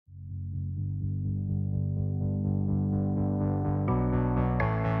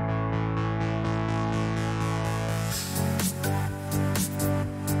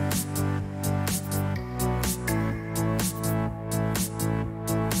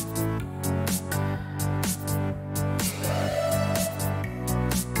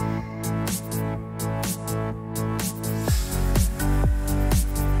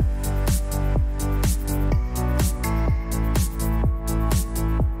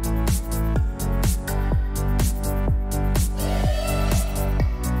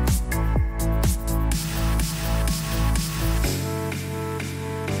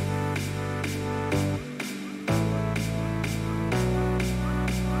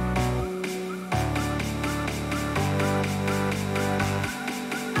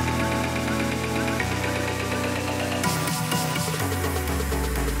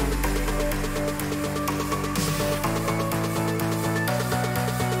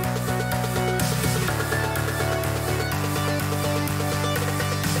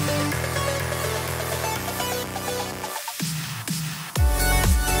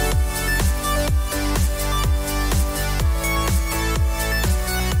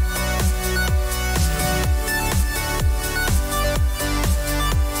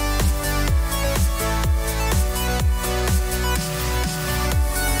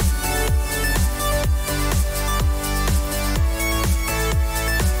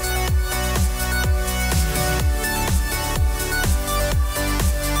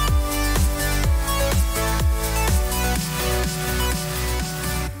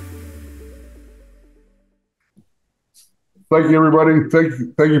Thank you, everybody.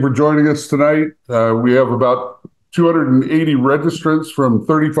 Thank you for joining us tonight. We have about 280 registrants from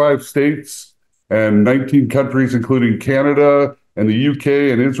 35 states and 19 countries, including Canada and the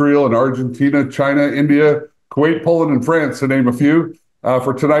UK and Israel and Argentina, China, India, Kuwait, Poland, and France, to name a few,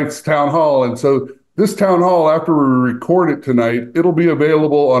 for tonight's town hall. And so this town hall, after we record it tonight, it'll be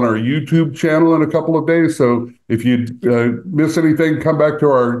available on our YouTube channel in a couple of days. So if you miss anything, come back to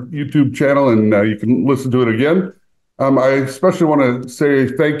our YouTube channel and you can listen to it again. I especially want to say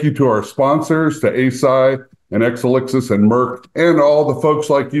thank you to our sponsors, to ASI and Exelixis and Merck, and all the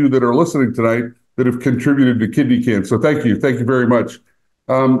folks like you that are listening tonight that have contributed to KidneyCAN. So thank you. Thank you very much.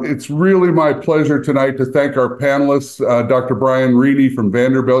 It's really my pleasure tonight to thank our panelists, Dr. Brian Rini from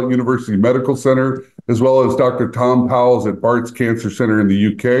Vanderbilt University Medical Center, as well as Dr. Tom Powles at Bart's Cancer Center in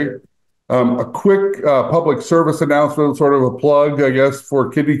the UK. A quick public service announcement, sort of a plug, I guess,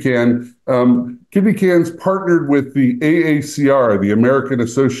 for KidneyCAN. KidneyCAN's partnered with the AACR, the American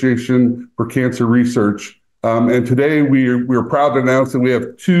Association for Cancer Research. And today we're proud to announce that we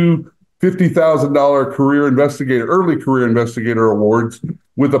have two $50,000 early career investigator awards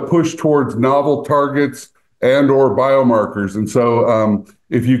with a push towards novel targets and or biomarkers. And so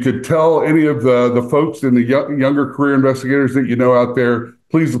if you could tell any of the folks in the younger career investigators that you know out there,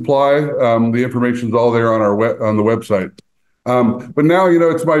 please apply. The information is all there on on the website. But now,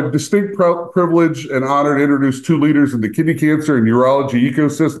 it's my distinct privilege and honor to introduce two leaders in the kidney cancer and urology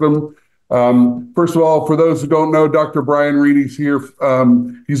ecosystem. First of all, for those who don't know, Dr. Brian Reedy's here.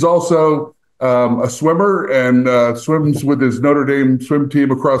 He's also a swimmer and swims with his Notre Dame swim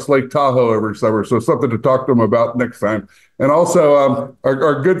team across Lake Tahoe every summer. So something to talk to him about next time. And also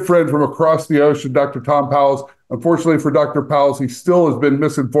our good friend from across the ocean, Dr. Tom Powles. Unfortunately for Dr. Powles, he still has been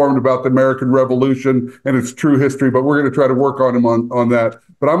misinformed about the American Revolution and its true history, but we're going to try to work on him on that.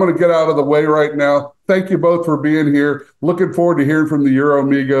 But I'm going to get out of the way right now. Thank you both for being here. Looking forward to hearing from the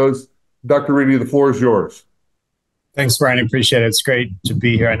Uromigos. Dr. Rini, the floor is yours. Thanks, Brian. I appreciate it. It's great to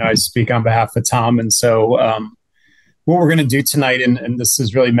be here. I know I speak on behalf of Tom. And so what we're going to do tonight, and this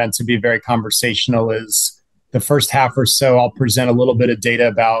is really meant to be very conversational, is the first half or so, I'll present a little bit of data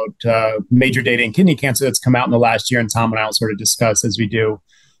about major data in kidney cancer that's come out in the last year. And Tom and I will sort of discuss, as we do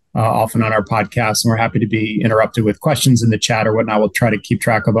often on our podcast. And we're happy to be interrupted with questions in the chat or whatnot. We'll try to keep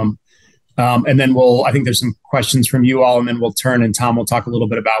track of them. And then I think there's some questions from you all, and then we'll turn and Tom will talk a little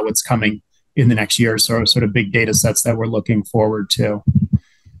bit about what's coming in the next year. So sort of big data sets that we're looking forward to.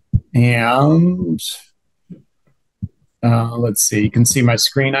 And let's see, you can see my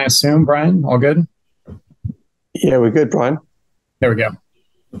screen, I assume, Brian, all good? Yeah, we're good, Brian. There we go.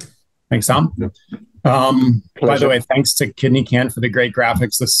 Thanks, Tom. By the way, thanks to KidneyCAN for the great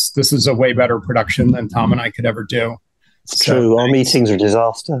graphics. This is a way better production than Tom and I could ever do. It's true. Our meetings are a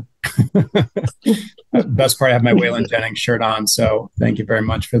disaster. Best part, I have my Waylon Jennings shirt on. So thank you very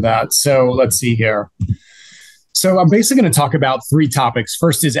much for that. So let's see here. So I'm basically going to talk about three topics.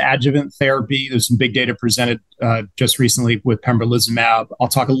 First is adjuvant therapy. There's some big data presented just recently with pembrolizumab. I'll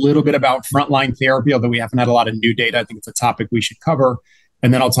talk a little bit about frontline therapy, although we haven't had a lot of new data. I think it's a topic we should cover.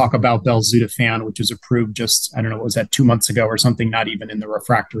 And then I'll talk about belzutifan, which was approved just, I don't know, was that 2 months ago or something, not even in the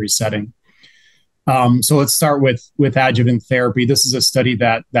refractory setting. So let's start with adjuvant therapy. This is a study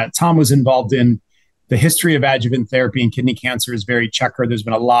that Tom was involved in. The history of adjuvant therapy in kidney cancer is very checkered. There's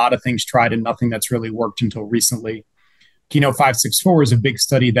been a lot of things tried and nothing that's really worked until recently. Keynote 564 is a big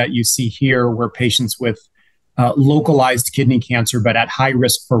study that you see here where patients with localized kidney cancer, but at high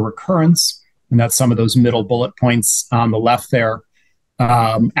risk for recurrence, and that's some of those middle bullet points on the left there,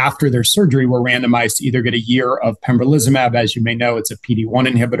 after their surgery were randomized to either get a year of pembrolizumab. As you may know, it's a PD-1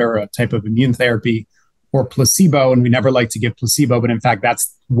 inhibitor, a type of immune therapy, or placebo. And we never like to give placebo, but in fact, that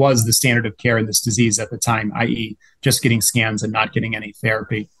was the standard of care in this disease at the time, i.e. just getting scans and not getting any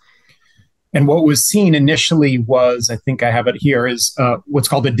therapy. And what was seen initially was, I think I have it here, is what's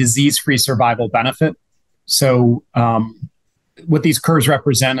called a disease-free survival benefit. So what these curves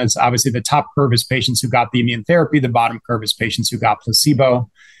represent is obviously the top curve is patients who got the immune therapy, the bottom curve is patients who got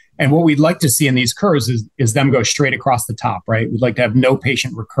placebo. And what we'd like to see in these curves is them go straight across the top, right? We'd like to have no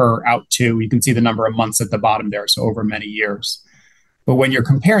patient recur out to, you can see the number of months at the bottom there, so over many years. But when you're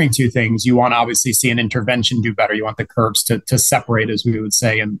comparing two things, you want to obviously see an intervention do better. You want the curves to separate, as we would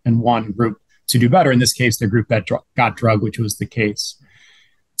say, and one group to do better. In this case, the group that got drug, which was the case.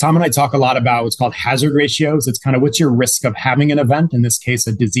 Tom and I talk a lot about what's called hazard ratios. It's kind of what's your risk of having an event, in this case,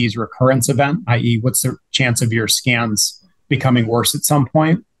 a disease recurrence event, i.e. what's the chance of your scans becoming worse at some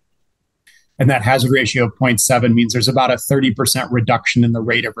point. And that hazard ratio of 0.7 means there's about a 30% reduction in the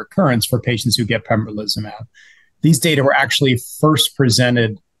rate of recurrence for patients who get pembrolizumab. These data were actually first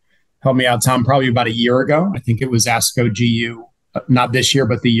presented help me out, Tom, probably about a year ago. I think it was ASCO GU, not this year,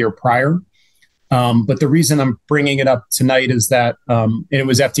 but the year prior. But the reason I'm bringing it up tonight is that it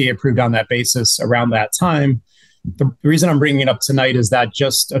was FDA approved on that basis around that time. The reason I'm bringing it up tonight is that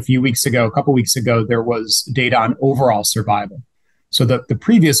just a couple weeks ago, there was data on overall survival. So the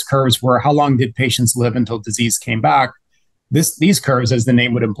previous curves were how long did patients live until disease came back. These curves, as the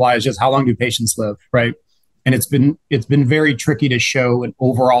name would imply, is just how long do patients live, right? And it's been very tricky to show an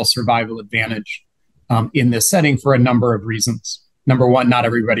overall survival advantage in this setting for a number of reasons. Number one, not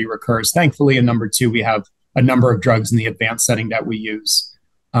everybody recurs, thankfully. And number two, we have a number of drugs in the advanced setting that we use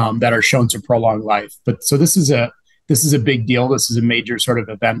that are shown to prolong life. But so this is a big deal. This is a major sort of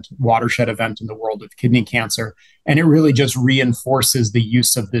event, watershed event in the world of kidney cancer. And it really just reinforces the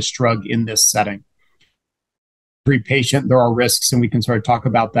use of this drug in this setting. Every patient, there are risks, and we can sort of talk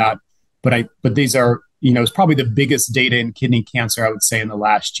about that. But these are, it's probably the biggest data in kidney cancer, I would say, in the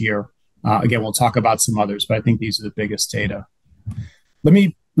last year. Again, we'll talk about some others, but I think these are the biggest data. Let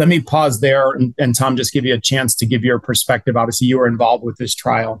me pause there and Tom, just give you a chance to give your perspective. Obviously, you were involved with this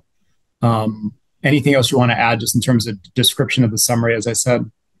trial. Anything else you want to add just in terms of description of the summary, as I said?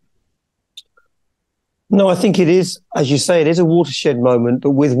 No, I think it is, as you say, it is a watershed moment,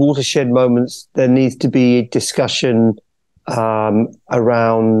 but with watershed moments, there needs to be discussion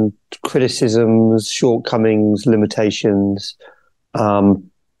around criticisms, shortcomings, limitations.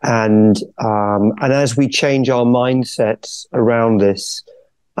 And as we change our mindsets around this,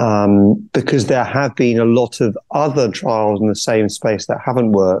 because there have been a lot of other trials in the same space that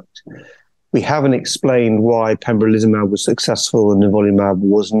haven't worked, we haven't explained why pembrolizumab was successful and nivolumab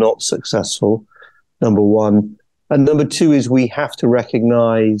was not successful, number one. And number two is we have to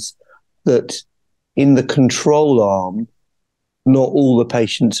recognize that in the control arm, not all the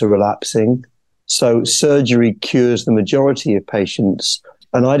patients are relapsing. So surgery cures the majority of patients.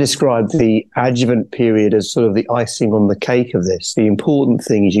 And I describe the adjuvant period as sort of the icing on the cake of this. The important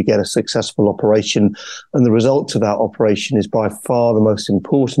thing is you get a successful operation, and the result of that operation is by far the most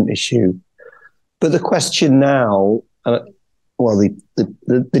important issue. But the question now, for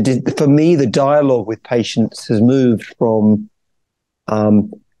me, the dialogue with patients has moved from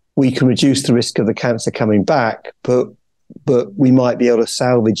we can reduce the risk of the cancer coming back, but we might be able to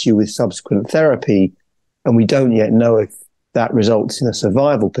salvage you with subsequent therapy, and we don't yet know if that results in a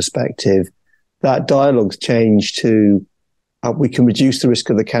survival perspective. That dialogue's changed to we can reduce the risk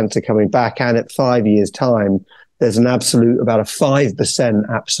of the cancer coming back, and at 5 years' time, there's about a 5%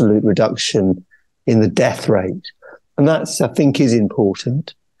 absolute reduction in the death rate. And that's, I think, is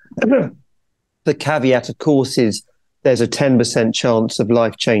important. The caveat, of course, is there's a 10% chance of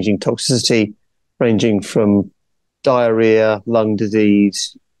life-changing toxicity, ranging from diarrhea, lung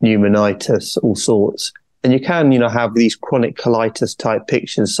disease, pneumonitis, all sorts. And you can, have these chronic colitis type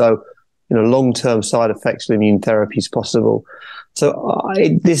pictures. So, long-term side effects of immune therapy is possible. So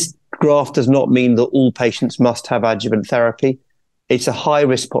this graph does not mean that all patients must have adjuvant therapy. It's a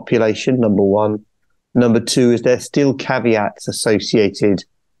high-risk population, number one. Number two is there's still caveats associated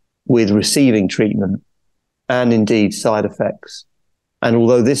with receiving treatment and indeed side effects. And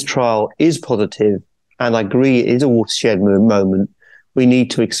although this trial is positive, and I agree it is a watershed moment, we need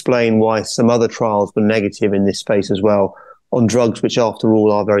to explain why some other trials were negative in this space as well on drugs which, after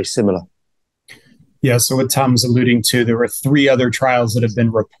all, are very similar. Yeah, so what Tom's alluding to, there were 3 other trials that have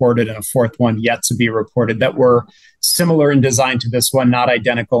been reported and a 4th one yet to be reported that were similar in design to this one, not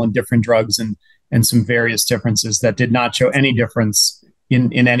identical, in different drugs and some various differences that did not show any difference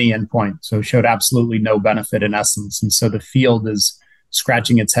in any endpoint. So showed absolutely no benefit in essence. And so the field is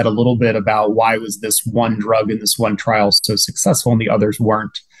scratching its head a little bit about why was this one drug in this one trial so successful and the others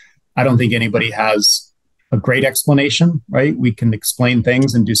weren't. I don't think anybody has a great explanation, right? We can explain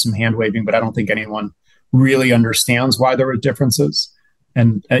things and do some hand waving, but I don't think anyone really understands why there were differences.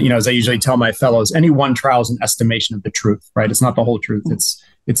 And, as I usually tell my fellows, any one trial is an estimation of the truth, right? It's not the whole truth.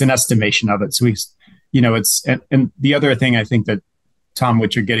 It's an estimation of it. So and the other thing I think that, Tom,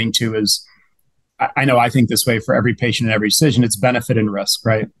 what you're getting to is, I think this way for every patient and every decision, it's benefit and risk,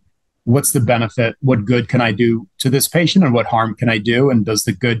 right? What's the benefit? What good can I do to this patient, and what harm can I do? And does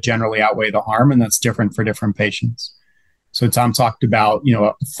the good generally outweigh the harm? And that's different for different patients. So Tom talked about,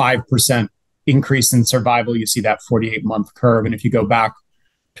 a 5% increase in survival. You see that 48-month curve. And if you go back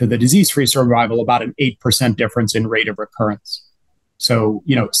to the disease-free survival, about an 8% difference in rate of recurrence. So,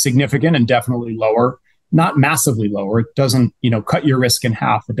 significant and definitely lower, not massively lower. It doesn't, cut your risk in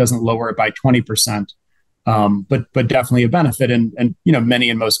half. It doesn't lower it by 20%, but definitely a benefit. And many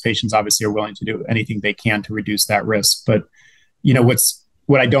and most patients obviously are willing to do anything they can to reduce that risk. But,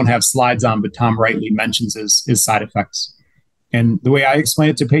 what I don't have slides on, but Tom rightly mentions is side effects. And the way I explain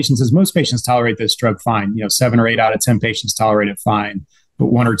it to patients is most patients tolerate this drug fine. 7 or 8 out of 10 patients tolerate it fine, but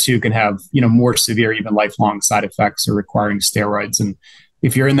 1 or 2 can have, more severe, even lifelong side effects or requiring steroids. And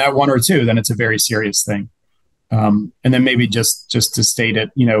if you're in that 1 or 2, then it's a very serious thing. And then maybe just to state it,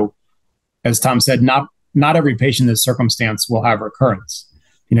 as Tom said, not every patient in this circumstance will have recurrence.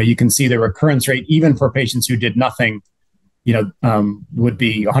 You can see the recurrence rate, even for patients who did nothing, would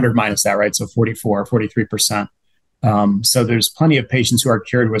be 100 minus that, right? So 44, 43%. So there's plenty of patients who are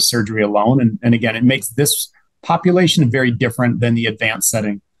cured with surgery alone. And again, it makes this population very different than the advanced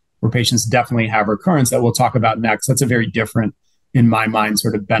setting, where patients definitely have recurrence that we'll talk about next. That's a very different, in my mind,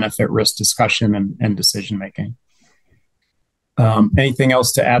 sort of benefit risk discussion and decision making. Anything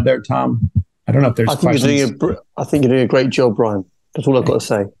else to add there, Tom? I don't know if there's questions. I think you're doing a great job, Brian. That's all I've got to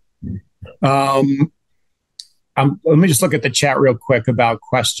say. Let me just look at the chat real quick about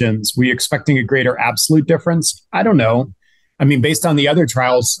questions. Were you expecting a greater absolute difference? I don't know. I mean, based on the other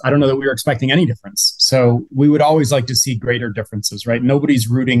trials, I don't know that we were expecting any difference. So we would always like to see greater differences, right? Nobody's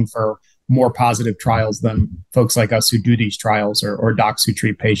rooting for more positive trials than folks like us who do these trials or docs who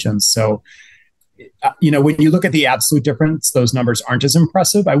treat patients. So, when you look at the absolute difference, those numbers aren't as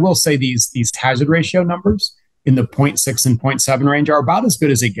impressive. I will say these hazard ratio numbers in the 0.6 and 0.7 range are about as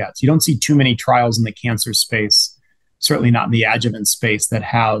good as it gets. You don't see too many trials in the cancer space, certainly not in the adjuvant space, that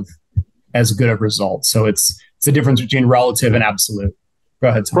have as good of results. So it's a difference between relative and absolute. Go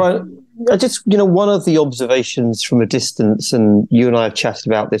ahead, Tom. Right. Just, one of the observations from a distance, and you and I have chatted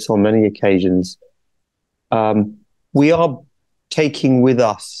about this on many occasions, we are taking with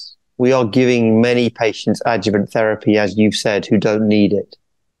us, we are giving many patients adjuvant therapy, as you've said, who don't need it.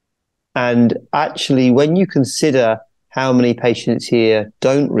 And actually, when you consider how many patients here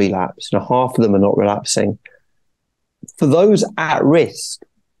don't relapse, and half of them are not relapsing, for those at risk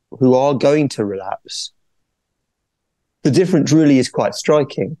who are going to relapse, the difference really is quite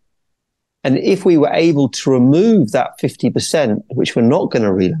striking. And if we were able to remove that 50%, which we're not going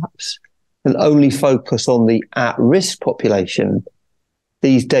to relapse, and only focus on the at-risk population,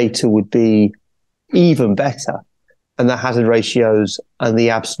 these data would be even better. And the hazard ratios and the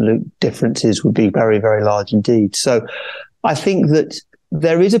absolute differences would be very, very large indeed. So I think that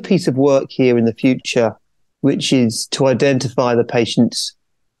there is a piece of work here in the future, which is to identify the patients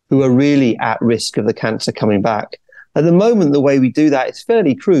who are really at risk of the cancer coming back. At the moment, the way we do that is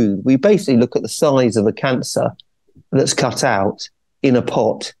fairly crude. We basically look at the size of the cancer that's cut out in a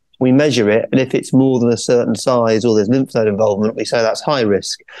pot. We measure it, and if it's more than a certain size or there's lymph node involvement, we say that's high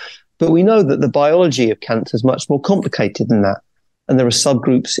risk. But we know that the biology of cancer is much more complicated than that. And there are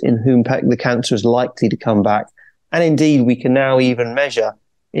subgroups in whom the cancer is likely to come back. And indeed, we can now even measure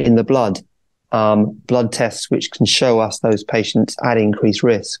in the blood tests, which can show us those patients at increased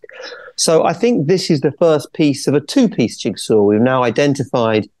risk. So I think this is the first piece of a 2-piece jigsaw. We've now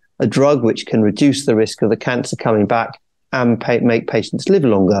identified a drug which can reduce the risk of the cancer coming back and make patients live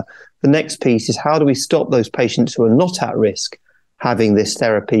longer. The next piece is, how do we stop those patients who are not at risk having this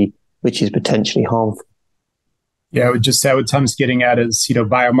therapy, which is potentially harmful? Yeah, I would just say what Tom's getting at is,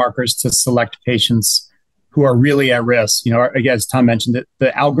 biomarkers to select patients who are really at risk. Again, as Tom mentioned, the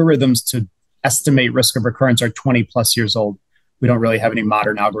algorithms to estimate risk of recurrence are 20 plus years old. We don't really have any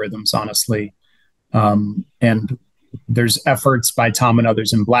modern algorithms, honestly. And there's efforts by Tom and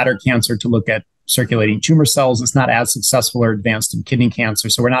others in bladder cancer to look at circulating tumor cells. It's not as successful or advanced in kidney cancer.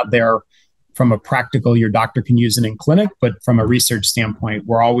 So we're not there from a practical, your doctor can use it in clinic, but from a research standpoint,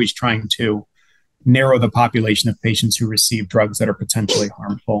 we're always trying to narrow the population of patients who receive drugs that are potentially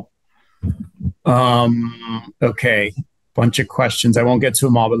harmful. Okay, bunch of questions. I won't get to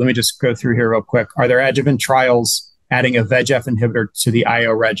them all, but let me just go through here real quick. Are there adjuvant trials adding a VEGF inhibitor to the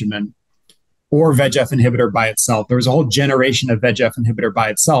IO regimen or VEGF inhibitor by itself? There was a whole generation of VEGF inhibitor by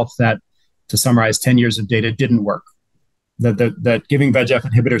itself that, to summarize 10 years of data, didn't work. That giving VEGF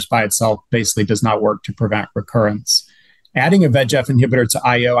inhibitors by itself basically does not work to prevent recurrence. Adding a VEGF inhibitor to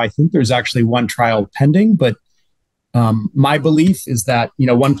IO, I think there's actually one trial pending, but my belief is that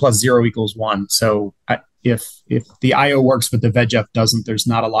 1 + 0 = 1. So if the IO works but the VEGF doesn't, there's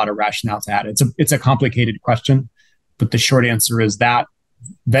not a lot of rationale to add. It's a complicated question, but the short answer is that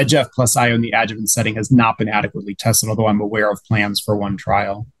VEGF plus IO in the adjuvant setting has not been adequately tested, although I'm aware of plans for one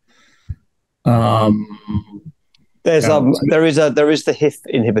trial. There is the HIF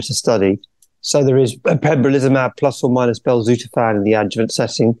inhibitor study. So there is pembrolizumab plus or minus belzutifan in the adjuvant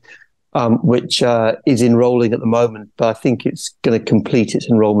setting, which is enrolling at the moment, but I think it's going to complete its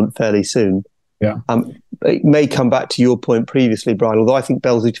enrollment fairly soon. Yeah. It may come back to your point previously, Brian, although I think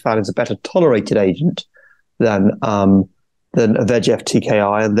belzutifan is a better tolerated agent than a VEGF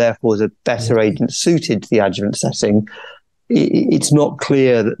TKI, and therefore is a better agent suited to the adjuvant setting. it's not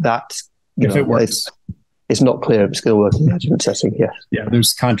clear that if it works. It's not clear if it's going to work in the adjuvant setting. Yes. Yeah,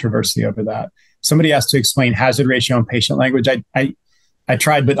 there's controversy over that. Somebody asked to explain hazard ratio in patient language. I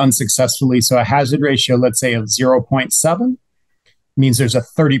tried, but unsuccessfully. So a hazard ratio, let's say of 0.7, means there's a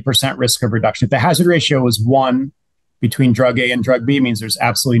 30% risk of reduction. If the hazard ratio is 1 between drug A and drug B, it means there's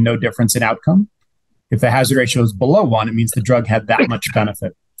absolutely no difference in outcome. If the hazard ratio is below 1, it means the drug had that much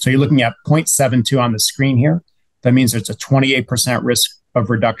benefit. So you're looking at 0.72 on the screen here. That means there's a 28% risk of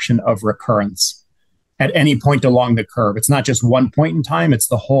reduction of recurrence at any point along the curve. It's not just one point in time, it's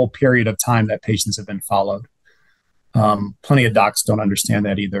the whole period of time that patients have been followed. Plenty of docs don't understand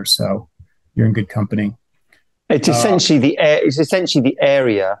that either, so you're in good company. It's essentially the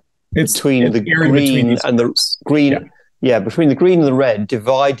area between the green and the green. Yeah, between the green and the red,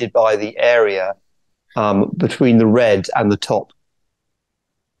 divided by the area between the red and the top.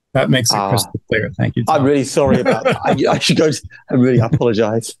 That makes it crystal clear. Thank you, Tom. I'm really sorry about that. I should go. I really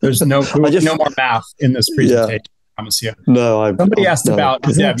apologize. There's no more math in this presentation. I promise you. No, somebody asked about.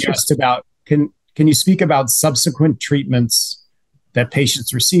 Deb, you asked about. Can you speak about subsequent treatments that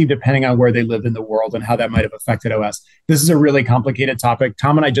patients receive depending on where they live in the world and how that might have affected OS? This is a really complicated topic.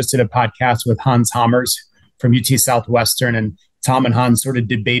 Tom and I just did a podcast with Hans Hammers from UT Southwestern, and Tom and Hans sort of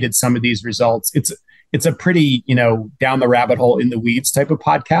debated some of these results. It's a pretty, down the rabbit hole in the weeds type of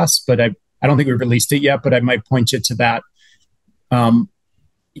podcast, but I don't think we've released it yet, but I might point you to that.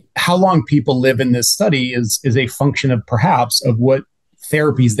 How long people live in this study is a function of perhaps of what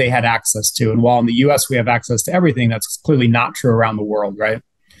therapies they had access to. And while in the US we have access to everything, that's clearly not true around the world, right?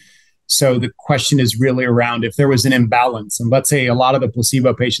 So the question is really around if there was an imbalance, and let's say a lot of the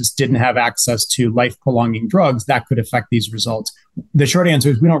placebo patients didn't have access to life-prolonging drugs, that could affect these results. The short answer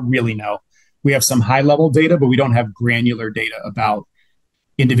is we don't really know. We have some high-level data, but we don't have granular data about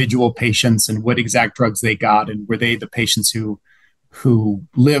individual patients and what exact drugs they got, and were they the patients who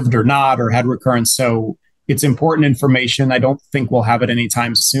lived or not or had recurrence. So it's important information. I don't think we'll have it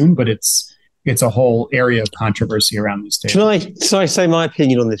anytime soon, but it's a whole area of controversy around these data. Can I say my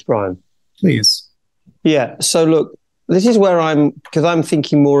opinion on this, Brian? Please. Yeah. So look, this is where because I'm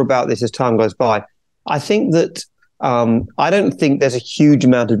thinking more about this as time goes by. I think that I don't think there's a huge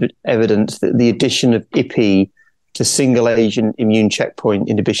amount of evidence that the addition of IPI to single agent immune checkpoint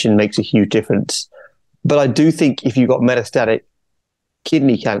inhibition makes a huge difference. But I do think if you've got metastatic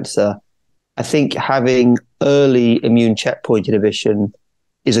kidney cancer, I think having early immune checkpoint inhibition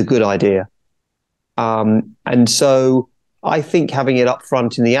is a good idea. And so I think having it up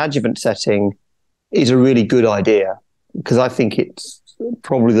front in the adjuvant setting is a really good idea, because I think it's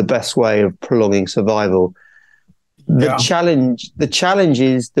probably the best way of prolonging survival. The challenge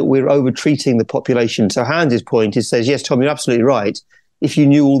is that we're over-treating the population. So Hans's point says, yes, Tom, you're absolutely right. If you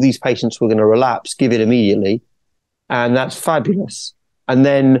knew all these patients were going to relapse, give it immediately. And that's fabulous. And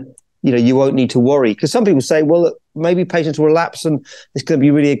then, you won't need to worry. Because some people say, well, maybe patients will relapse and it's going to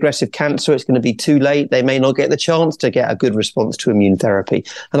be really aggressive cancer. It's going to be too late. They may not get the chance to get a good response to immune therapy.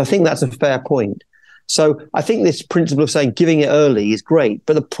 And I think that's a fair point. So I think this principle of saying giving it early is great.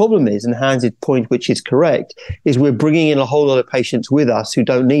 But the problem is, and Hans's point, which is correct, is we're bringing in a whole lot of patients with us who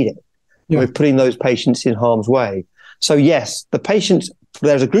don't need it. Yeah. We're putting those patients in harm's way. So yes,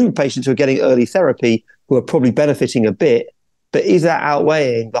 there's a group of patients who are getting early therapy who are probably benefiting a bit. But is that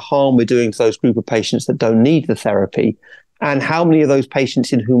outweighing the harm we're doing to those group of patients that don't need the therapy? And how many of those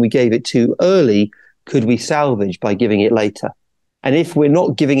patients in whom we gave it to early could we salvage by giving it later? And if we're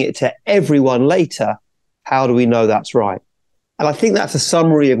not giving it to everyone later, how do we know that's right? And I think that's a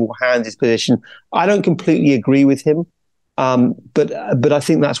summary of Hans's position. I don't completely agree with him, but I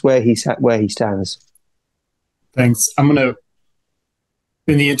think that's where he stands. Thanks.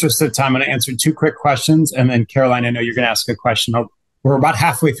 In the interest of time, I'm going to answer 2 quick questions. And then, Caroline, I know you're going to ask a question. We're about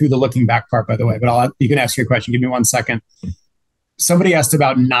halfway through the looking back part, by the way, but you can ask your question. Give me 1 second. Somebody asked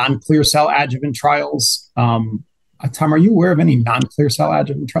about non-clear cell adjuvant trials. Tom, are you aware of any non-clear cell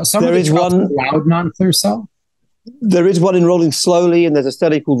adjuvant trials? There is one allowed non-clear cell. There is one enrolling slowly, and there's a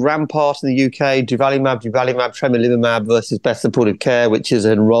study called Rampart in the UK, durvalumab, tremelimumab versus best supportive care, which is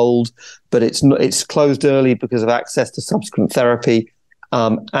enrolled, but it's closed early because of access to subsequent therapy.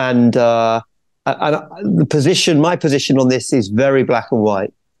 And my position on this is very black and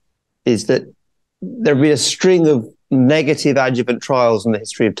white, is that there have been a string of negative adjuvant trials in the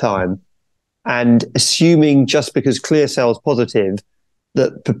history of time, and assuming just because clear cell is positive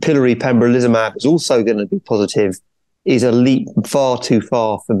that papillary pembrolizumab is also going to be positive is a leap far too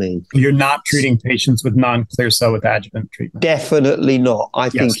far for me. You're not treating patients with non-clear cell with adjuvant treatment? Definitely not. I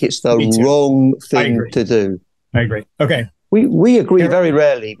think it's the wrong thing to do. I agree. Okay. We agree very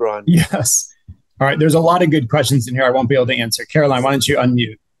rarely, Brian. Yes. All right, there's a lot of good questions in here I won't be able to answer. Caroline, why don't you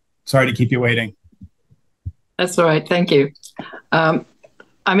unmute? Sorry to keep you waiting. That's all right. Thank you. I'm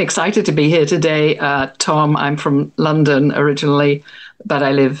excited to be here today. Tom, I'm from London originally, but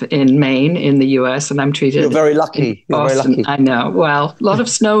I live in Maine in the US, and I'm treated. You're very lucky. You're very lucky. I know. Well, a lot of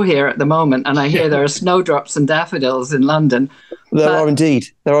snow here at the moment, and I hear there are snowdrops and daffodils in London. There are indeed.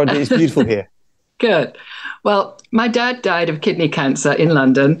 It's beautiful here. Good. Well, my dad died of kidney cancer in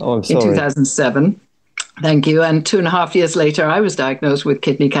London in 2007. Thank you. And 2.5 years later, I was diagnosed with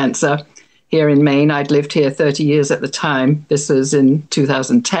kidney cancer here in Maine. I'd lived here 30 years at the time. This was in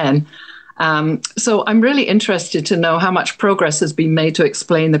 2010. So I'm really interested to know how much progress has been made to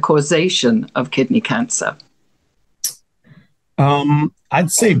explain the causation of kidney cancer. I'd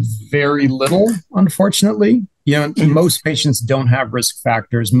say very little, unfortunately. Most patients don't have risk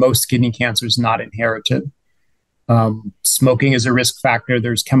factors. Most kidney cancer is not inherited. Smoking is a risk factor.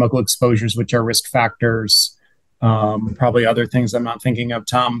 There's chemical exposures, which are risk factors. Probably other things I'm not thinking of,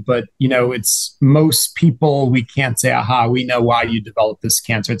 Tom. But, it's most people, we can't say, aha, we know why you developed this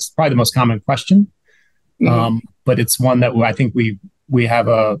cancer. It's probably the most common question. But it's one that I think we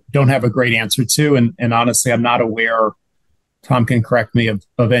don't have a great answer to. And honestly, I'm not aware, Tom can correct me,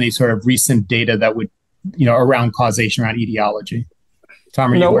 of any sort of recent data that would, around causation, around etiology.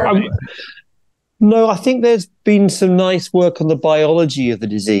 Tom, are you aware of anything? No, I think there's been some nice work on the biology of the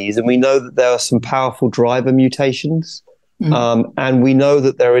disease, and we know that there are some powerful driver mutations, and we know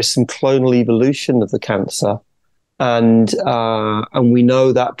that there is some clonal evolution of the cancer, and we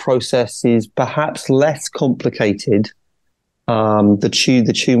know that process is perhaps less complicated.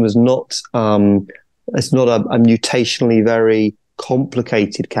 The tumor's not it's not a mutationally very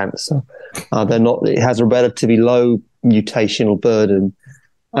complicated cancer. It has a relatively low mutational burden.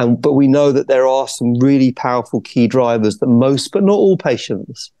 But we know that there are some really powerful key drivers that most, but not all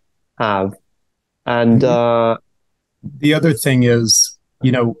patients have. And the other thing is,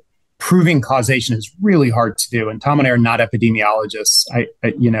 proving causation is really hard to do. And Tom and I are not epidemiologists,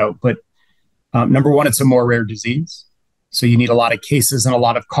 but number one, it's a more rare disease. So you need a lot of cases and a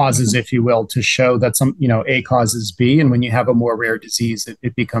lot of causes, if you will, to show that A causes B. And when you have a more rare disease,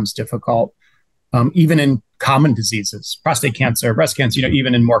 it becomes difficult. Even in common diseases, prostate cancer, breast cancer,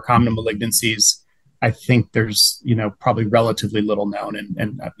 even in more common malignancies, I think there's, probably relatively little known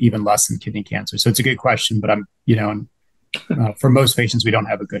and even less in kidney cancer. So it's a good question, but for most patients, we don't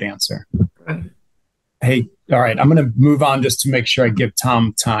have a good answer. Right. Hey, all right, I'm going to move on just to make sure I give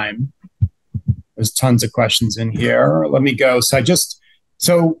Tom time. There's tons of questions in here. Let me go.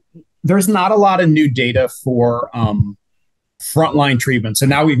 So there's not a lot of new data for, frontline treatment. So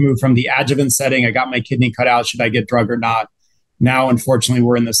now we've moved from the adjuvant setting. I got my kidney cut out. Should I get drug or not? Now, unfortunately,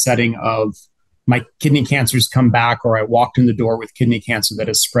 we're in the setting of my kidney cancer's come back, or I walked in the door with kidney cancer that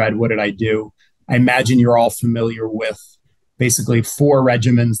has spread. What did I do? I imagine you're all familiar with basically 4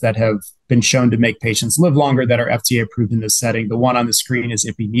 regimens that have been shown to make patients live longer that are FDA approved in this setting. The one on the screen is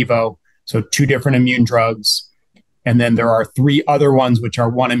Ipi/Nivo. So 2 different immune drugs. And then there are 3 other ones, which are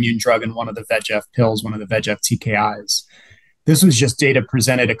one immune drug and one of the VEGF pills, one of the VEGF TKIs. This was just data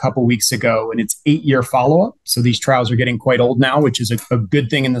presented a couple weeks ago, and it's 8-year follow-up. So these trials are getting quite old now, which is a good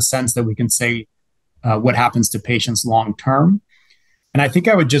thing in the sense that we can say what happens to patients long-term. And I think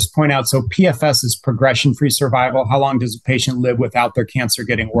I would just point out, so PFS is progression-free survival. How long does a patient live without their cancer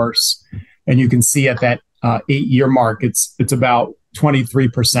getting worse? And you can see at that 8-year mark, it's about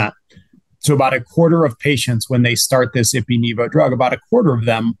 23%. So about a quarter of patients, when they start this Ipi/Nivo drug, about a quarter of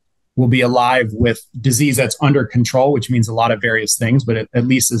them will be alive with disease that's under control, which means a lot of various things, but it at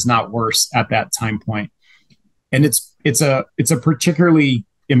least is not worse at that time point. And it's a particularly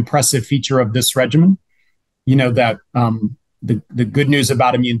impressive feature of this regimen. That the good news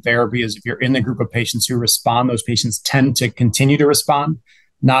about immune therapy is if you're in the group of patients who respond, those patients tend to continue to respond.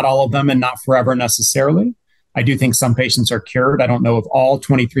 Not all of them and not forever necessarily. I do think some patients are cured. I don't know if all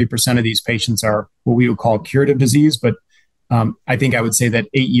 23% of these patients are what we would call curative disease, but I think I would say that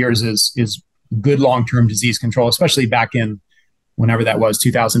 8 years is good long-term disease control, especially back in whenever that was,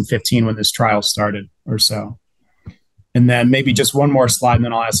 2015, when this trial started or so. And then maybe just one more slide, and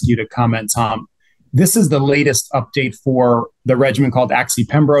then I'll ask you to comment, Tom. This is the latest update for the regimen called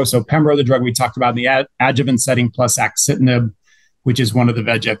Axi/Pembro. So Pembro, the drug we talked about in the adjuvant setting, plus axitinib, which is one of the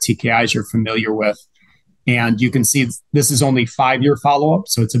VEGF TKIs you're familiar with. And you can see this is only 5-year follow-up,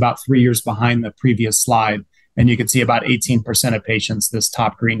 so it's about 3 years behind the previous slide. And you can see about 18% of patients, this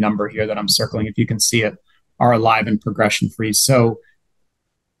top green number here that I'm circling, if you can see it, are alive and progression-free. So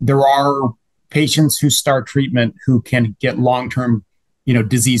there are patients who start treatment who can get long-term,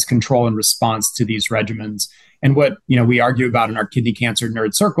 disease control in response to these regimens. And what, we argue about in our kidney cancer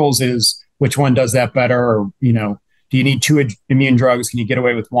nerd circles is which one does that better? Or, do you need two immune drugs? Can you get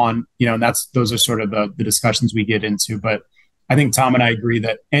away with one? And those are sort of the discussions we get into. But I think Tom and I agree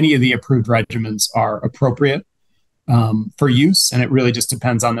that any of the approved regimens are appropriate for use. And it really just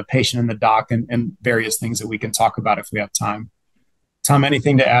depends on the patient and the doc and various things that we can talk about if we have time. Tom,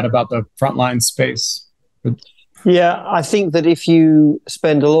 anything to add about the frontline space? Yeah, I think that if you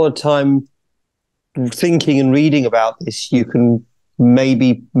spend a lot of time thinking and reading about this, you can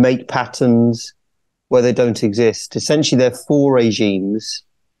maybe make patterns where they don't exist. Essentially, there are 4 regimes.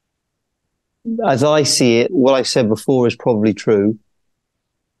 As I see it, what I said before is probably true.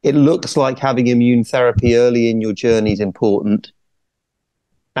 It looks like having immune therapy early in your journey is important.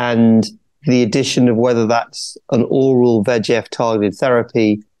 And the addition of whether that's an oral VEGF-targeted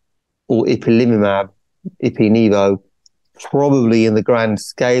therapy or ipilimumab, ipi-nivo, probably in the grand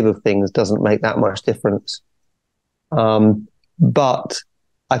scale of things doesn't make that much difference. But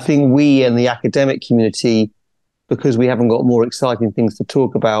I think we and the academic community, because we haven't got more exciting things to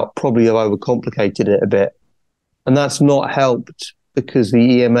talk about, probably have overcomplicated it a bit. And that's not helped because the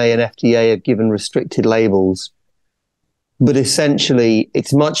EMA and FDA have given restricted labels. But essentially,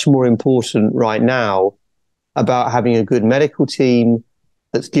 it's much more important right now about having a good medical team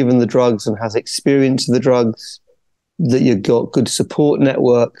that's given the drugs and has experience of the drugs, that you've got good support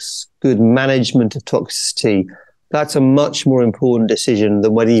networks, good management of toxicity. That's a much more important decision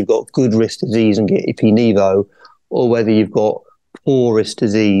than whether you've got good risk disease and get ipi-nivo, or whether you've got poor risk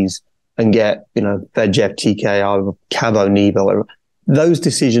disease and get, VEGF, TKI, cabo-nivo. Those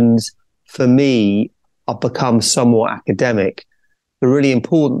decisions, for me, have become somewhat academic. The really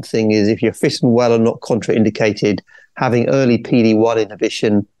important thing is if you're fit and well and not contraindicated, having early PD-1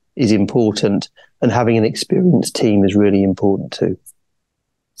 inhibition is important, and having an experienced team is really important too.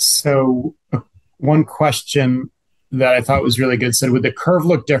 So one question that I thought was really good said, would the curve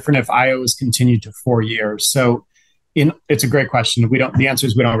look different if IO was continued to 4 years? So it's a great question. The answer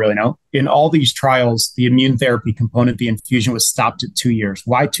is we don't really know. In all these trials, the immune therapy component, the infusion, was stopped at 2 years.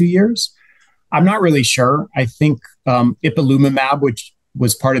 Why 2 years? I'm not really sure. I think ipilimumab, which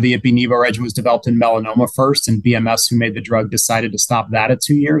was part of the ipi-nivo regimen, was developed in melanoma first, and BMS, who made the drug, decided to stop that at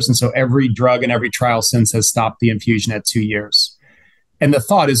 2 years. And so every drug and every trial since has stopped the infusion at 2 years. And the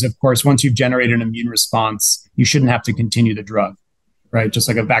thought is, of course, once you've generated an immune response, you shouldn't have to continue the drug, right? Just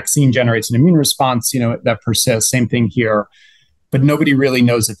like a vaccine generates an immune response, that persists. Same thing here. But nobody really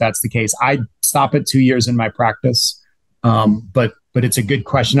knows if that's the case. I stop at 2 years in my practice, but it's a good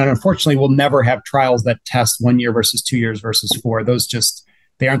question. And unfortunately, we'll never have trials that test 1 year versus 2 years versus 4.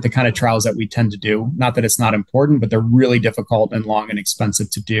 They aren't the kind of trials that we tend to do. Not that it's not important, but they're really difficult and long and expensive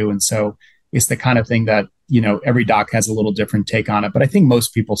to do. And so it's the kind of thing that, every doc has a little different take on it. But I think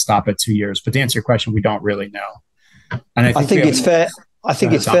most people stop at 2 years. But to answer your question, we don't really know. And I think it's fair. I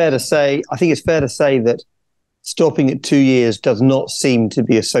think it's fair to say that stopping at 2 years does not seem to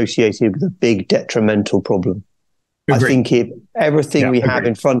be associated with a big detrimental problem. Agreed. I think if everything we have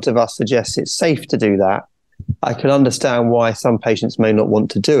in front of us suggests it's safe to do that, I can understand why some patients may not want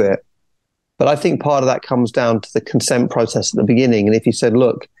to do it. But I think part of that comes down to the consent process at the beginning. And if you said,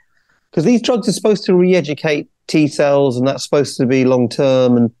 look, because these drugs are supposed to re-educate T cells, and that's supposed to be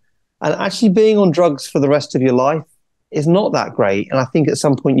long-term, and actually being on drugs for the rest of your life is not that great. And I think at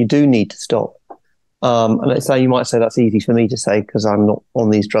some point you do need to stop. And let's say you might say that's easy for me to say because I'm not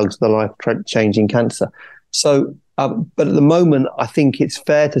on these drugs for the life-changing cancer. So, but at the moment, I think it's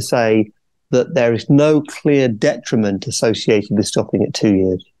fair to say that there is no clear detriment associated with stopping at 2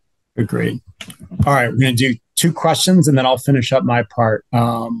 years. Agreed. All right, we're going to do 2 questions and then I'll finish up my part.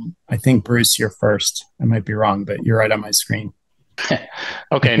 I think, Bruce, you're first. I might be wrong, but you're right on my screen.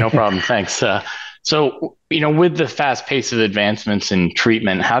 Okay, no problem. Thanks. So, with the fast pace of advancements in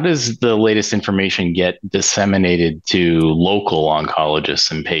treatment, how does the latest information get disseminated to local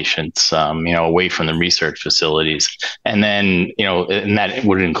oncologists and patients, away from the research facilities? And then, and that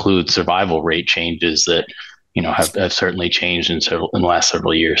would include survival rate changes that, have certainly changed in the last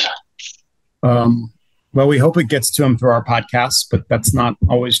several years. Well, we hope it gets to them through our podcast, but that's not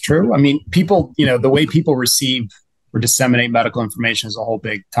always true. I mean, people, the way people receive or disseminate medical information is a whole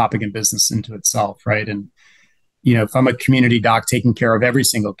big topic in business into itself, right? And, if I'm a community doc taking care of every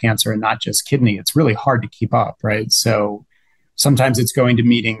single cancer and not just kidney, it's really hard to keep up, right? So sometimes it's going to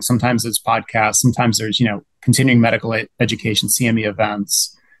meetings, sometimes it's podcasts, sometimes there's, continuing medical education, CME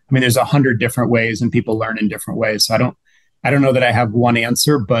events. I mean, there's 100 different ways and people learn in different ways. So I don't know that I have one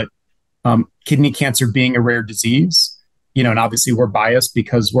answer, but kidney cancer being a rare disease, and obviously we're biased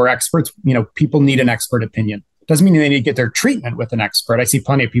because we're experts, people need an expert opinion. Doesn't mean they need to get their treatment with an expert. I see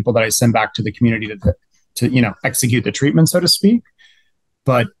plenty of people that I send back to the community to execute the treatment, so to speak.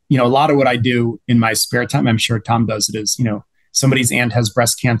 But, a lot of what I do in my spare time, I'm sure Tom does it, is, somebody's aunt has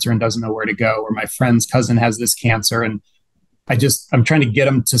breast cancer and doesn't know where to go, or my friend's cousin has this cancer. And I'm trying to get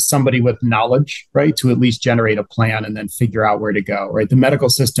them to somebody with knowledge, right? To at least generate a plan and then figure out where to go, right? The medical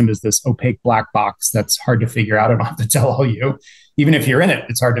system is this opaque black box that's hard to figure out. I don't have to tell all you, even if you're in it,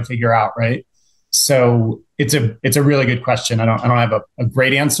 it's hard to figure out, right? So it's a really good question. I don't have a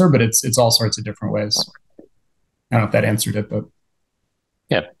great answer, but it's all sorts of different ways. I don't know if that answered it, but.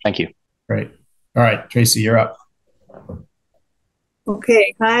 Yeah, thank you. Great. All right, Tracy, you're up.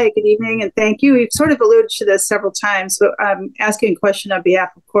 Okay. Hi, good evening, and thank you. We've sort of alluded to this several times, but I'm asking a question on behalf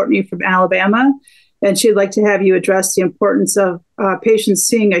of Courtney from Alabama, and she'd like to have you address the importance of patients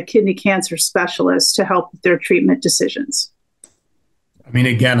seeing a kidney cancer specialist to help with their treatment decisions. I mean,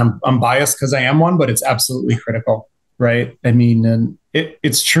 again, I'm biased because I am one, but it's absolutely critical, right? I mean, and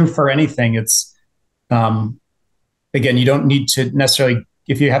it's true for anything. It's, again, you don't need to necessarily,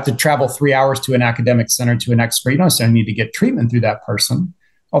 if you have to travel 3 hours to an academic center to an expert, you don't necessarily need to get treatment through that person,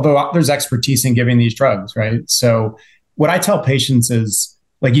 although there's expertise in giving these drugs, right? So what I tell patients is,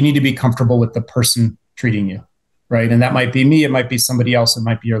 like, you need to be comfortable with the person treating you, right? And that might be me, it might be somebody else, it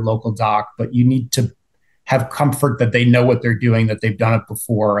might be your local doc, but you need to have comfort that they know what they're doing, that they've done it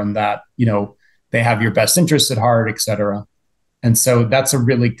before, and that, they have your best interests at heart, et cetera. And so that's a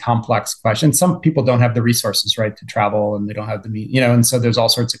really complex question. Some people don't have the resources, right, to travel, and they don't have the, and so there's all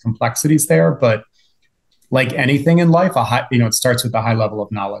sorts of complexities there. But like anything in life, it starts with a high level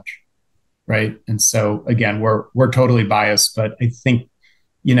of knowledge, right? And so again, we're totally biased, but I think,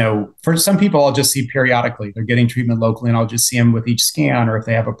 for some people, I'll just see periodically. They're getting treatment locally, and I'll just see them with each scan, or if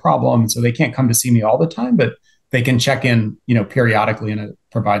they have a problem. And so they can't come to see me all the time, but they can check in, periodically, and it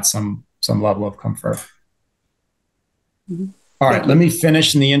provides some level of comfort. Mm-hmm. All right, let me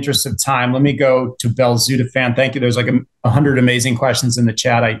finish in the interest of time. Let me go to belzutifan. Thank you. There's like 100 amazing questions in the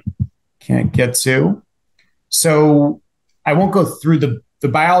chat I can't get to. So I won't go through the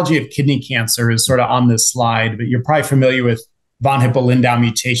biology of kidney cancer is sort of on this slide, but you're probably familiar with von Hippel-Lindau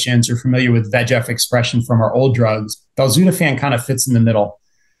mutations. You're familiar with VEGF expression from our old drugs. Belzutifan kind of fits in the middle.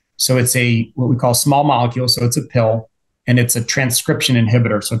 So it's what we call small molecule. So it's a pill, and it's a transcription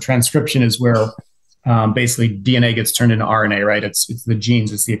inhibitor. So transcription is where basically DNA gets turned into RNA, right? It's the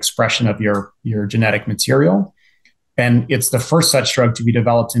genes, it's the expression of your genetic material. And it's the first such drug to be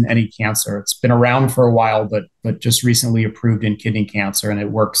developed in any cancer. It's been around for a while, but just recently approved in kidney cancer. And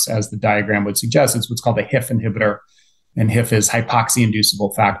it works as the diagram would suggest. It's what's called a HIF inhibitor. And HIF is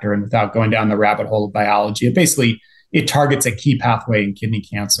hypoxia-inducible factor. And without going down the rabbit hole of biology, it targets a key pathway in kidney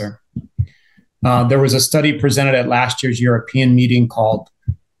cancer. There was a study presented at last year's European meeting called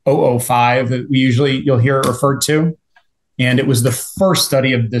 005 that you'll hear it referred to. And it was the first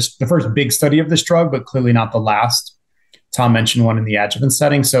big study of this drug, but clearly not the last. Tom mentioned one in the adjuvant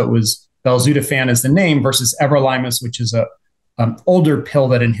setting. So it was belzutifan as the name versus everolimus, which is an older pill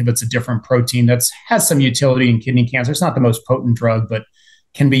that inhibits a different protein that has some utility in kidney cancer. It's not the most potent drug, but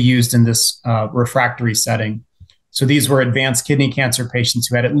can be used in this refractory setting. So these were advanced kidney cancer patients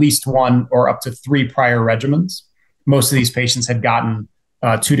who had at least one or up to 3 prior regimens. Most of these patients had gotten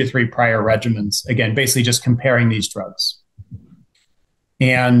 2 to 3 prior regimens. Again, basically just comparing these drugs.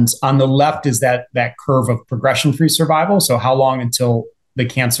 And on the left is that curve of progression-free survival. So how long until the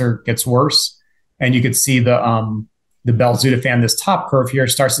cancer gets worse? And you could see the belzutifan, this top curve here,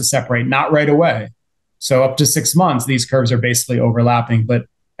 starts to separate, not right away. So up to 6 months, these curves are basically overlapping. But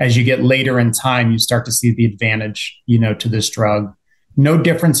as you get later in time, you start to see the advantage, to this drug. No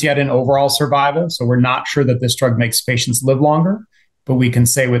difference yet in overall survival. So we're not sure that this drug makes patients live longer, but we can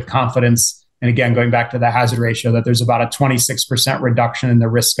say with confidence, and again, going back to the hazard ratio, that there's about a 26% reduction in the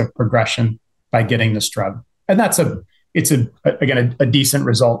risk of progression by getting this drug. And it's a decent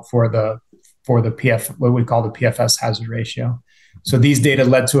result for the what we call the PFS hazard ratio. So these data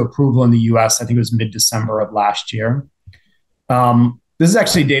led to approval in the US, I think it was mid-December of last year. This is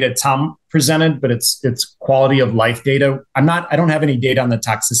actually data Tom presented, but it's quality of life data. I don't have any data on the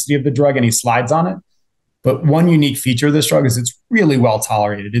toxicity of the drug, any slides on it. But one unique feature of this drug is it's really well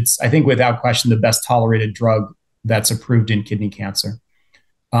tolerated. It's, I think, without question, the best tolerated drug that's approved in kidney cancer.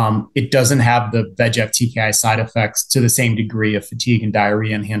 It doesn't have the VEGF TKI side effects to the same degree of fatigue and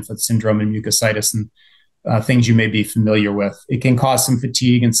diarrhea and hand-foot syndrome and mucositis and things you may be familiar with. It can cause some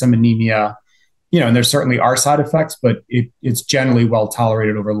fatigue and some anemia, and there certainly are side effects, but it's generally well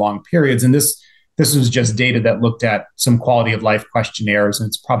tolerated over long periods. And this was just data that looked at some quality of life questionnaires, and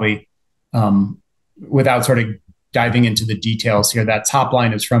it's probably without sort of diving into the details here, that top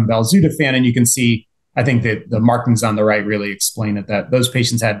line is from belzutifan, and you can see, I think that the markings on the right really explain it, that those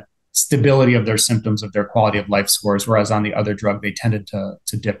patients had stability of their symptoms, of their quality of life scores, whereas on the other drug, they tended to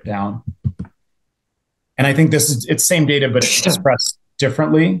dip down. And I think it's same data, but it's expressed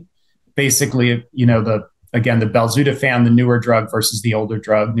differently. Basically, the belzutifan, the newer drug versus the older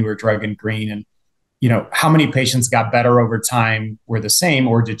drug, newer drug in green, and how many patients got better over time were the same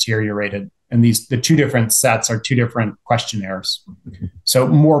or deteriorated. And the two different sets are two different questionnaires. So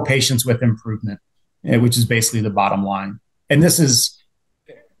more patients with improvement, which is basically the bottom line. And this is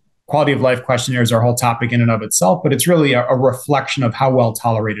quality of life questionnaires are a whole topic in and of itself, but it's really a reflection of how well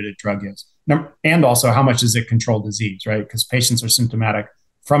tolerated a drug is. And also how much does it control disease, right? Because patients are symptomatic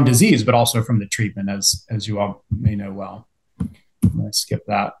from disease, but also from the treatment, as you all may know well. I'm going to skip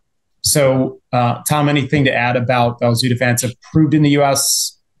that. So, Tom, anything to add about belzutifan? It's approved in the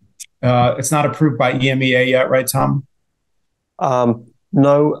U.S. It's not approved by EMEA yet, right, Tom?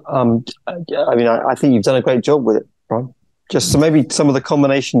 No. I think you've done a great job with it, Brian. Just so maybe some of the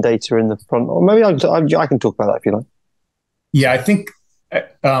combination data in the front, or maybe I can talk about that if you like. Yeah, I think there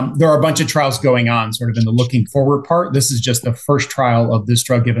are a bunch of trials going on sort of in the looking forward part. This is just the first trial of this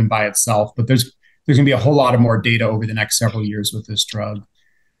drug given by itself, but there's going to be a whole lot of more data over the next several years with this drug.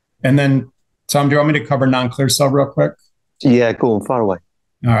 And then, Tom, do you want me to cover non-clear cell real quick? Yeah, go on, far away.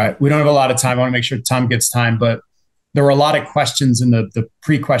 All right. We don't have a lot of time. I want to make sure Tom gets time, but there were a lot of questions in the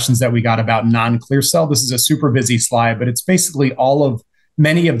pre-questions that we got about non-clear cell. This is a super busy slide, but it's basically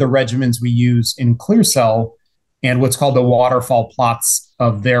many of the regimens we use in clear cell and what's called the waterfall plots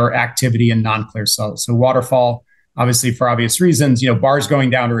of their activity in non-clear cell. So waterfall, obviously for obvious reasons, bars going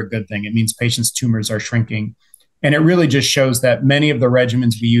down are a good thing. It means patients' tumors are shrinking. And it really just shows that many of the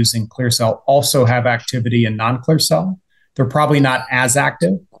regimens we use in clear cell also have activity in non-clear cell. They're probably not as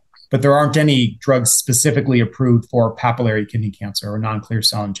active, but there aren't any drugs specifically approved for papillary kidney cancer or non-clear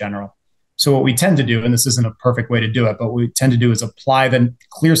cell in general. So what we tend to do, and this isn't a perfect way to do it, but what we tend to do is apply the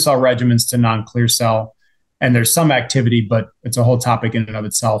clear cell regimens to non-clear cell. And there's some activity, but it's a whole topic in and of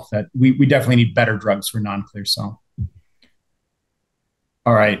itself that we definitely need better drugs for non-clear cell.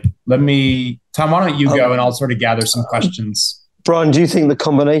 All right, Tom, why don't you go and I'll sort of gather some questions. Brian, do you think the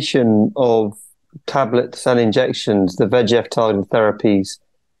combination of tablets and injections, the VEGF targeted therapies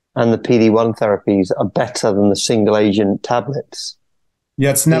and the PD-1 therapies are better than the single agent tablets?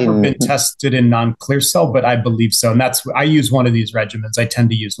 Yeah, it's never been tested in non-clear cell, but I believe so. And I use one of these regimens. I tend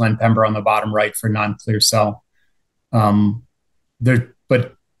to use Lenpembra on the bottom right for non-clear cell.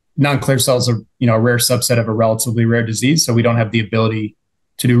 But non-clear cells are, a rare subset of a relatively rare disease. So we don't have the ability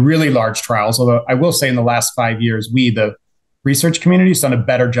to do really large trials. Although I will say in the last 5 years, the research community has done a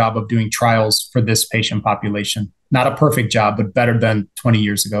better job of doing trials for this patient population. Not a perfect job, but better than 20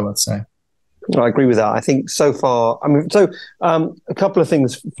 years ago, let's say. I agree with that. I think so far, a couple of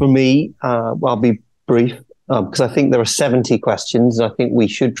things for me. I'll be brief because I think there are 70 questions, and I think we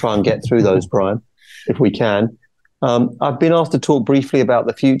should try and get through those, Brian, if we can. I've been asked to talk briefly about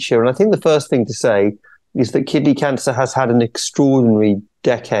the future, and I think the first thing to say is that kidney cancer has had an extraordinary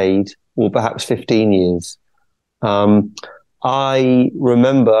decade, or perhaps 15 years. I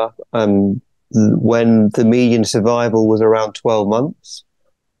remember when the median survival was around 12 months.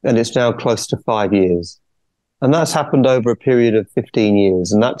 And it's now close to 5 years. And that's happened over a period of 15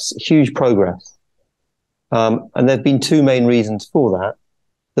 years. And that's huge progress. And there have been two main reasons for that: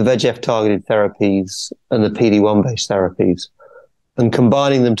 the VEGF targeted therapies and the PD-1 based therapies. And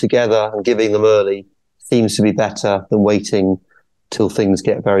combining them together and giving them early seems to be better than waiting till things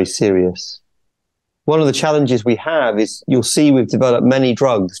get very serious. One of the challenges we have is, you'll see we've developed many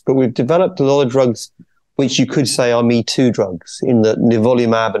drugs, but we've developed a lot of drugs which you could say are Me Too drugs, in that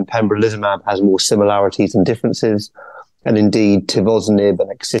nivolumab and pembrolizumab has more similarities than differences. And indeed, tivozanib and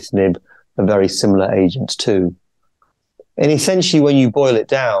axitinib are very similar agents too. And essentially, when you boil it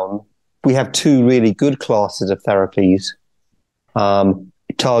down, we have two really good classes of therapies,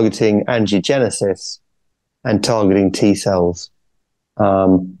 targeting angiogenesis and targeting T cells,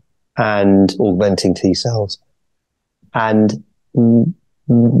 and augmenting T cells. And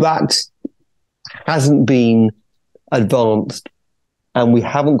that hasn't been advanced, and we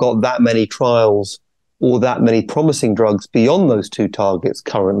haven't got that many trials or that many promising drugs beyond those two targets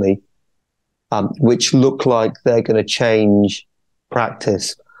currently, which look like they're going to change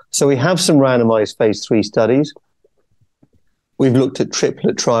practice. So we have some randomized phase 3 studies. We've looked at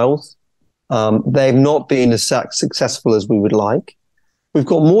triplet trials. They've not been as successful as we would like. We've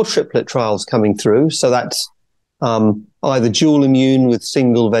got more triplet trials coming through. So that's either dual immune with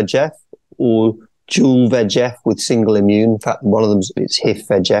single VEGF or dual VEGF with single immune. In fact, one of them is HIF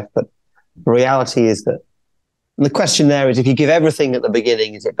VEGF. But the reality is that the question there is, if you give everything at the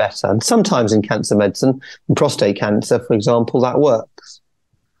beginning, is it better? And sometimes in cancer medicine, in prostate cancer, for example, that works.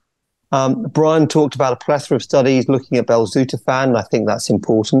 Brian talked about a plethora of studies looking at belzutifan, and I think that's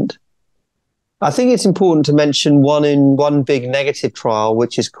important. I think it's important to mention one big negative trial,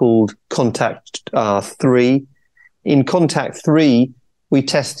 which is called CONTACT-3. In CONTACT-3, we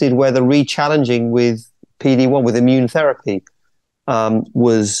tested whether re-challenging with PD-1, with immune therapy,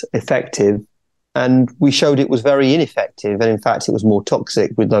 was effective. And we showed it was very ineffective. And in fact, it was more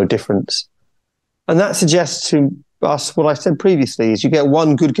toxic with no difference. And that suggests to us what I said previously, is you get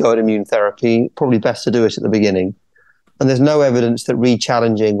one good go at immune therapy, probably best to do it at the beginning. And there's no evidence that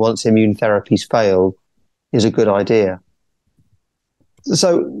re-challenging once immune therapies fail is a good idea.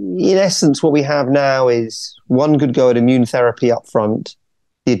 So in essence, what we have now is one good go at immune therapy up front,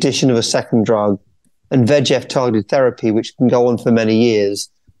 the addition of a second drug, and VEGF-targeted therapy, which can go on for many years,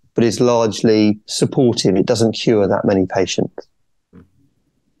 but is largely supportive. It doesn't cure that many patients.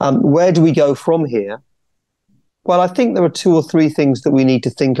 Where do we go from here? Well, I think there are 2 or 3 things that we need to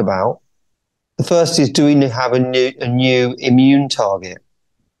think about. The first is, do we have a new immune target?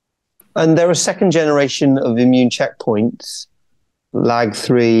 And there are second generation of immune checkpoints,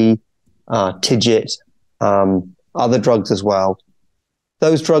 LAG-3, TIGIT, other drugs as well.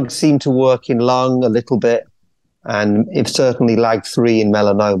 Those drugs seem to work in lung a little bit, and if certainly LAG-3 in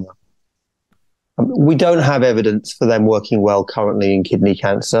melanoma. We don't have evidence for them working well currently in kidney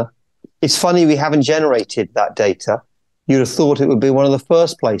cancer. It's funny we haven't generated that data. You'd have thought it would be one of the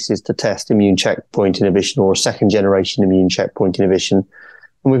first places to test immune checkpoint inhibition or a second generation immune checkpoint inhibition.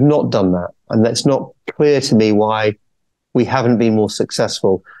 And we've not done that. And that's not clear to me why we haven't been more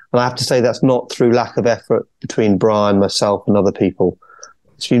successful. And I have to say that's not through lack of effort between Brian, myself, and other people.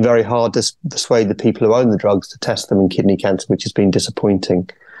 It's been very hard to persuade the people who own the drugs to test them in kidney cancer, which has been disappointing.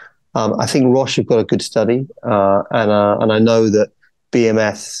 I think Roche have got a good study, and I know that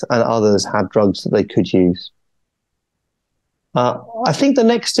BMS and others have drugs that they could use. I think the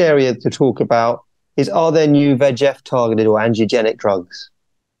next area to talk about is, are there new VEGF-targeted or angiogenic drugs?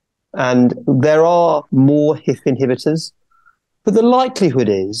 And there are more HIF inhibitors, but the likelihood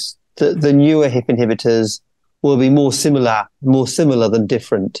is that the newer HIF inhibitors will be more similar than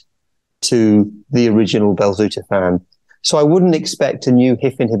different to the original belzutifan. So I wouldn't expect a new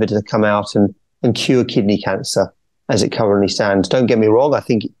HIF inhibitor to come out and cure kidney cancer as it currently stands. Don't get me wrong, I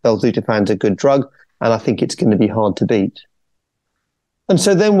think belzutifan's a good drug, and I think it's going to be hard to beat. And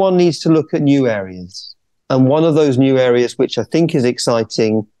so then one needs to look at new areas. And one of those new areas, which I think is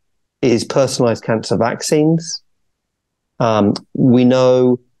exciting, is personalized cancer vaccines. We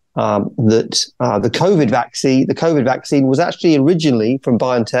know that the COVID vaccine was actually originally from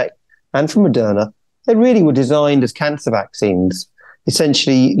BioNTech and from Moderna. They really were designed as cancer vaccines.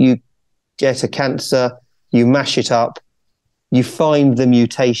 Essentially, you get a cancer, you mash it up, you find the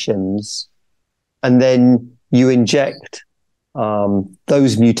mutations, and then you inject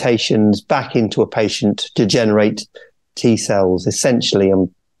those mutations back into a patient to generate T cells. Essentially,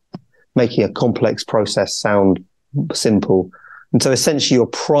 I'm making a complex process sound simple. And so essentially, you're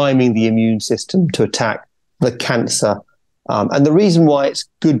priming the immune system to attack the cancer. And the reason why it's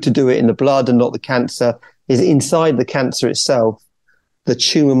good to do it in the blood and not the cancer is inside the cancer itself, the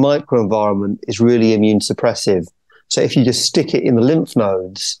tumor microenvironment is really immune suppressive. So if you just stick it in the lymph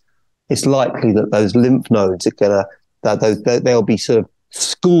nodes, it's likely that those lymph nodes are there'll be sort of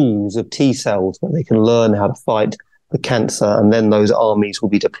schools of T cells where they can learn how to fight the cancer, and then those armies will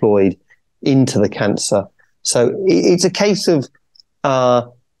be deployed into the cancer. So it's a case of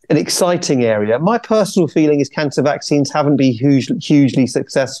an exciting area. My personal feeling is cancer vaccines haven't been hugely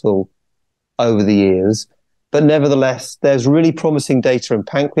successful over the years, but nevertheless, there's really promising data in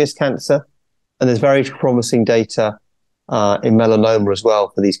pancreas cancer, and there's very promising data in melanoma as well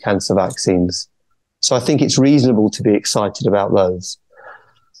for these cancer vaccines. So I think it's reasonable to be excited about those.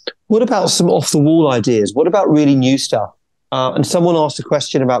 What about some off-the-wall ideas? What about really new stuff? And someone asked a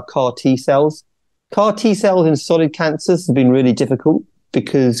question about CAR T cells. CAR T cells in solid cancers have been really difficult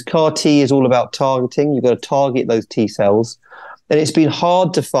because CAR T is all about targeting. You've got to target those T cells. And it's been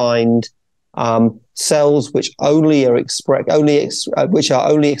hard to find cells which to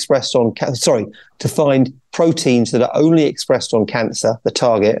find proteins that are only expressed on cancer, the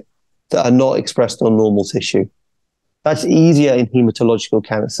target, that are not expressed on normal tissue. That's easier in hematological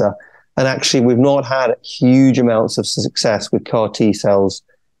cancer. And actually, we've not had huge amounts of success with CAR T cells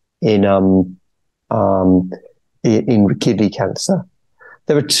in kidney cancer.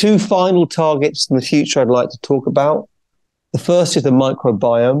 There are 2 final targets in the future I'd like to talk about. The first is the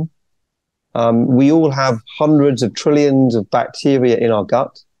microbiome. We all have hundreds of trillions of bacteria in our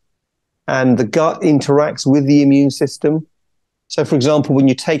gut, and the gut interacts with the immune system. So, for example, when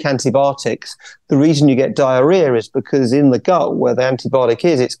you take antibiotics, the reason you get diarrhea is because in the gut where the antibiotic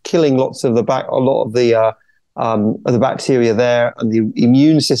is, it's killing a lot of the bacteria there, and the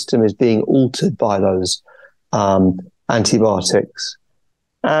immune system is being altered by those antibiotics.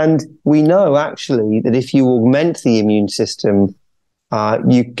 And we know actually that if you augment the immune system,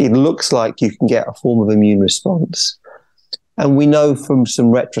 it looks like you can get a form of immune response. And we know from some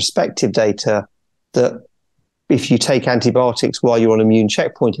retrospective data that if you take antibiotics while you're on immune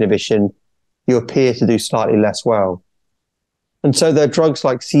checkpoint inhibition, you appear to do slightly less well. And so there are drugs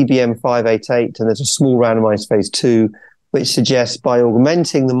like CBM-588, and there's a small randomized phase 2, which suggests by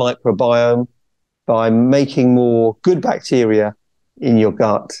augmenting the microbiome, by making more good bacteria in your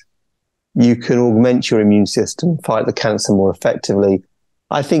gut, you can augment your immune system, fight the cancer more effectively.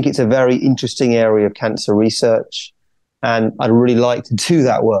 I think it's a very interesting area of cancer research, and I'd really like to do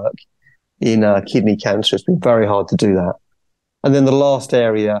that work in kidney cancer. It's been very hard to do that. And then the last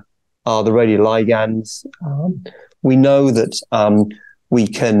area are the radioligands. We know that we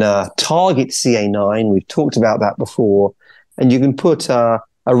can target CA9. We've talked about that before. And you can put a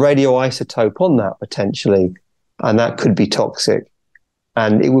radioisotope on that potentially, and that could be toxic.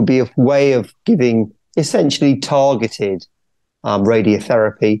 And it would be a way of giving essentially targeted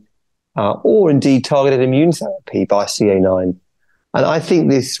radiotherapy or indeed targeted immune therapy by CA9. And I think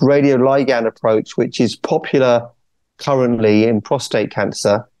this radioligand approach, which is popular currently in prostate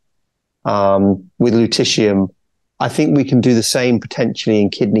cancer with lutetium, I think we can do the same potentially in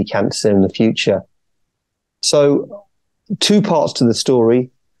kidney cancer in the future. So 2 parts to the story.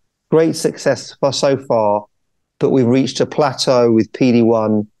 Great success so far, but we've reached a plateau with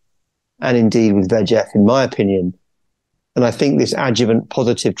PD-1 and indeed with VEGF, in my opinion. And I think this adjuvant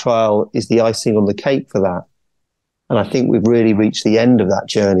positive trial is the icing on the cake for that. And I think we've really reached the end of that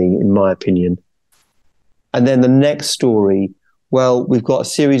journey, in my opinion. And then the next story, well, we've got a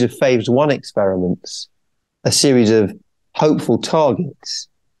series of phase 1 experiments, a series of hopeful targets,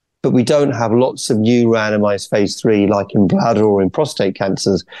 but we don't have lots of new randomized phase 3 like in bladder or in prostate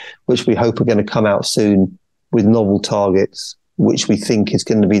cancers, which we hope are going to come out soon with novel targets, which we think is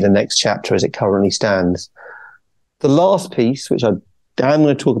going to be the next chapter as it currently stands. The last piece, which I'm going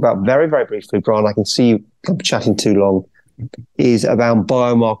to talk about very, very briefly, Brian, I can see you chatting too long, is about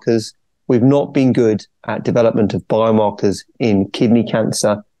biomarkers. We've not been good at development of biomarkers in kidney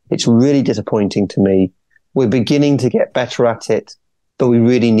cancer. It's really disappointing to me. We're beginning to get better at it, but we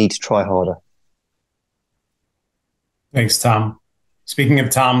really need to try harder. Thanks, Tom. Speaking of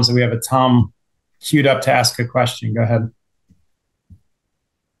Toms, we have a Tom queued up to ask a question. Go ahead.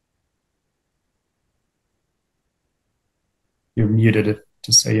 You're muted,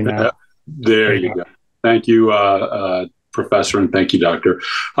 just so you know. There you go. Thank you, Professor, and thank you, Doctor.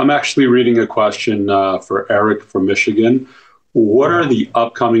 I'm actually reading a question for Eric from Michigan. What are the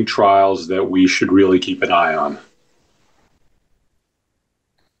upcoming trials that we should really keep an eye on?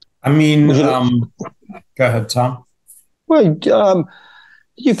 I mean, go ahead, Tom. Well,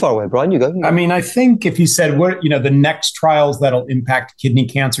 you far away, Brian. You go. I mean, I think if you said what the next trials that'll impact kidney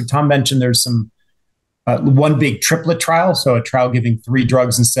cancer, Tom mentioned there's some one big triplet trial, so a trial giving 3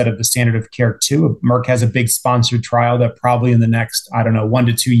 drugs instead of the standard of care 2. Merck has a big sponsored trial that probably in the next 1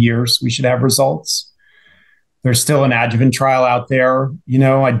 to 2 years we should have results. There's still an adjuvant trial out there.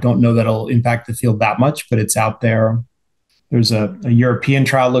 I don't know that it'll impact the field that much, but it's out there. There's a European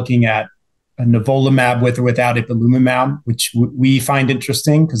trial looking at a nivolumab with or without ipilimumab, which we find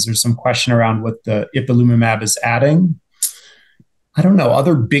interesting because there's some question around what the ipilimumab is adding. I don't know.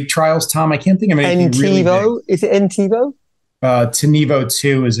 Other big trials, Tom, I can't think of anything really big. Is it Entivo?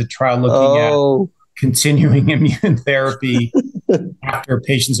 Tenevo-2 is a trial looking at continuing immune therapy after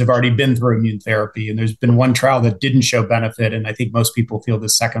patients have already been through immune therapy. And there's been one trial that didn't show benefit, and I think most people feel the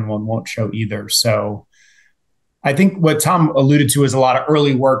second one won't show either. So I think what Tom alluded to is a lot of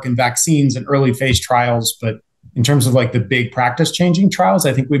early work in vaccines and early phase trials. But in terms of like the big practice changing trials,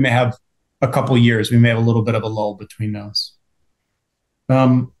 I think we may have a couple of years. We may have a little bit of a lull between those.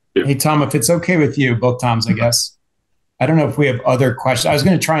 Hey, Tom, if it's okay with you, both Toms, I guess. I don't know if we have other questions. I was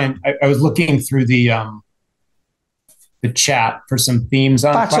going to try and I was looking through the chat for some themes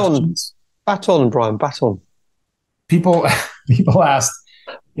on questions. Baton, Brian, baton. People asked,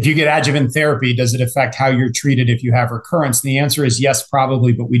 if you get adjuvant therapy, does it affect how you're treated if you have recurrence? And the answer is yes,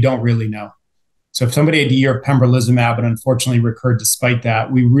 probably, but we don't really know. So if somebody had a year of pembrolizumab and unfortunately recurred despite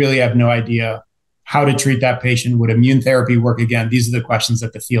that, we really have no idea how to treat that patient. Would immune therapy work again? These are the questions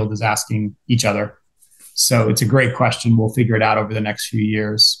that the field is asking each other. So it's a great question. We'll figure it out over the next few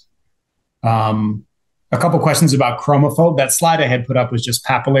years. A couple questions about chromophobe. That slide I had put up was just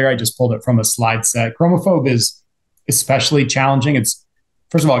papillary. I just pulled it from a slide set. Chromophobe is especially challenging. It's,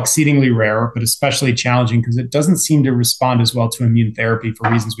 first of all, exceedingly rare, but especially challenging because it doesn't seem to respond as well to immune therapy for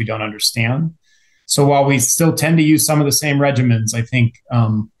reasons we don't understand. So while we still tend to use some of the same regimens, I think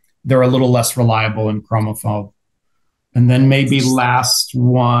they're a little less reliable in chromophobe. And then maybe last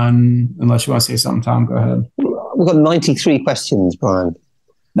one, unless you want to say something, Tom, go ahead. We've got 93 questions, Brian.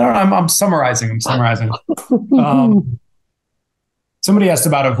 No, I'm summarizing. Somebody asked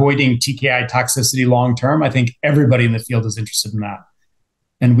about avoiding TKI toxicity long-term. I think everybody in the field is interested in that.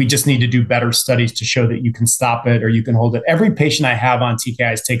 And we just need to do better studies to show that you can stop it or you can hold it. Every patient I have on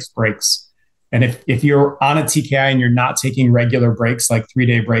TKIs takes breaks. And if you're on a TKI and you're not taking regular breaks, like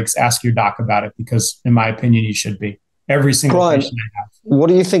 3-day breaks, ask your doc about it, because in my opinion, you should be. Every single Brian, patient I have. What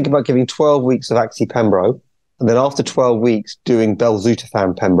do you think about giving 12 weeks of Axi-Pembro and then after 12 weeks doing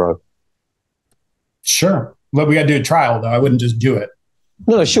belzutifan Pembro? Sure. But we got to do a trial, though. I wouldn't just do it.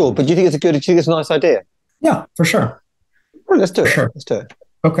 No, sure. But do you think do you think it's a nice idea? Yeah, for sure. Well, let's do it. Sure. Let's do it.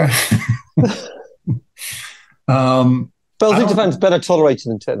 Okay. Belzutifan's better tolerated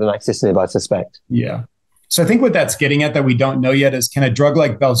than axitinib, I suspect. Yeah. So I think what that's getting at that we don't know yet is, can a drug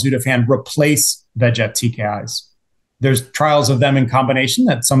like belzutifan replace VEGF TKIs? There's trials of them in combination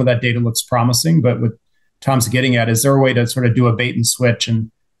that some of that data looks promising, but what Tom's getting at, is there a way to sort of do a bait and switch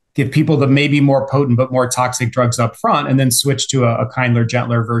and give people the maybe more potent but more toxic drugs up front and then switch to a kinder,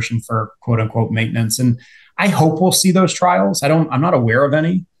 gentler version for quote unquote maintenance? And I hope we'll see those trials. I'm not aware of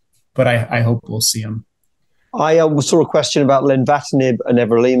any, but I hope we'll see them. I saw a question about lenvatinib and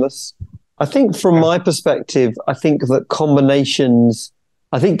everolimus. I think from my perspective, I think that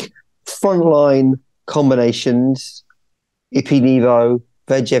frontline combinations, Ipi-Nivo,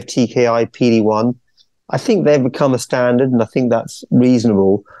 VEGF TKI, PD-1, I think they've become a standard, and I think that's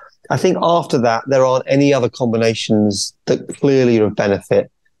reasonable. I think after that, there aren't any other combinations that clearly are of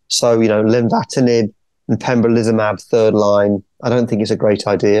benefit. So, lenvatinib and pembrolizumab third line, I don't think it's a great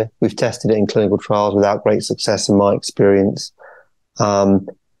idea. We've tested it in clinical trials without great success in my experience. And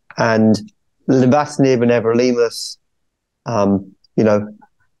lenvatinib and everolimus,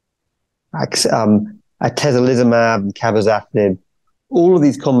 atezolizumab and cabozantinib, all of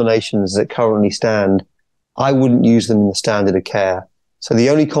these combinations that currently stand, I wouldn't use them in the standard of care. So the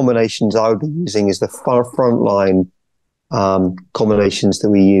only combinations I would be using is the frontline combinations that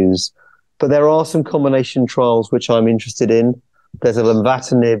we use. But there are some combination trials which I'm interested in. There's a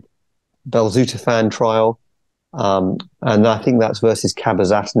lenvatinib belzutifan trial, and I think that's versus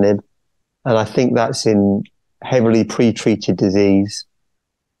cabozantinib, and I think that's in heavily pre-treated disease.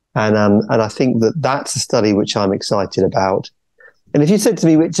 And I think that's a study which I'm excited about. And if you said to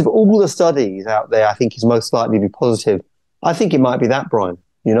me, which of all the studies out there I think is most likely to be positive, I think it might be that, Brian,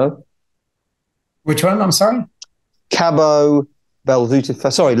 Which one? I'm sorry? Lenvatinib,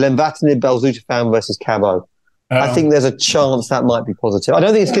 belzutifan versus cabo. I think there's a chance that might be positive. I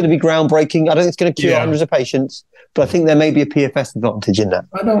don't think it's going to be groundbreaking. I don't think it's going to cure hundreds of patients, but I think there may be a PFS advantage in that.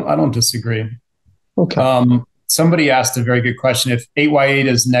 I don't disagree. Okay. Somebody asked a very good question. If 8Y8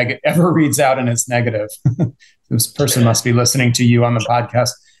 is ever reads out and it's negative, this person must be listening to you on the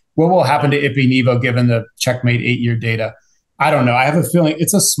podcast. What will happen to Ipi-Nivo given the Checkmate 8-year data? I don't know. I have a feeling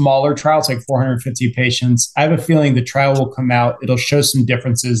it's a smaller trial. It's like 450 patients. I have a feeling the trial will come out. It'll show some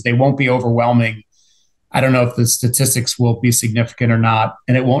differences. They won't be overwhelming. I don't know if the statistics will be significant or not,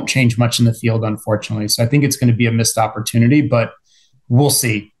 and it won't change much in the field, unfortunately. So I think it's going to be a missed opportunity, but we'll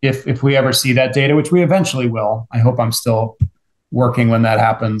see if we ever see that data, which we eventually will. I hope I'm still working when that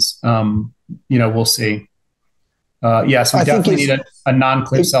happens. We'll see. Yes, we definitely need a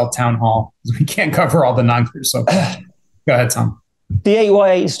non-clear cell town hall. We can't cover all the non-clear cell. Go ahead, Tom. The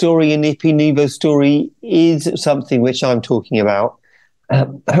 8Y8 story and the Ipi-Nivo story is something which I'm talking about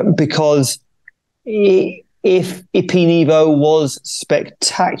because if Ipi-Nivo was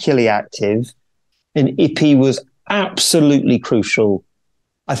spectacularly active and Ipi was absolutely crucial,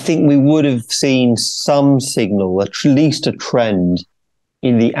 I think we would have seen some signal, at least a trend,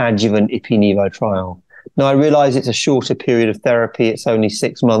 in the adjuvant Ipi-Nivo trial. Now, I realize it's a shorter period of therapy. It's only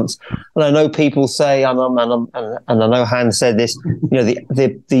 6 months. And I know people say, and I know Hans said this,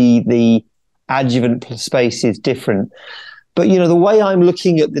 the adjuvant space is different. But, the way I'm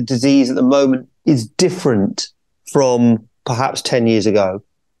looking at the disease at the moment is different from perhaps 10 years ago,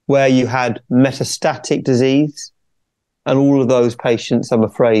 where you had metastatic disease and all of those patients, I'm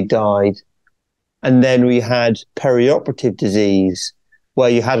afraid, died. And then we had perioperative disease, where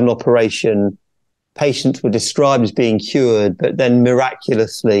you had an operation, patients were described as being cured, but then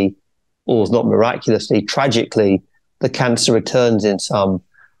miraculously, or not miraculously, tragically, the cancer returns in some.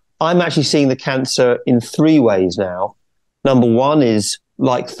 I'm actually seeing the cancer in 3 ways now. Number one is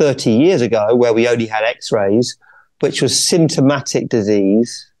like 30 years ago, where we only had x-rays. which was symptomatic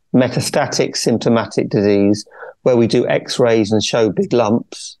disease, metastatic symptomatic disease, where we do x-rays and show big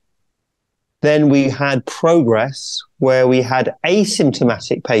lumps. Then we had progress, where we had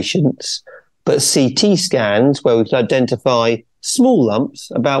asymptomatic patients, but CT scans where we could identify small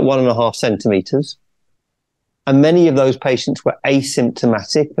lumps, about 1.5 centimeters. And many of those patients were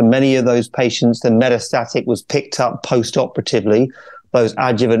asymptomatic, and many of those patients, the metastatic was picked up post-operatively, those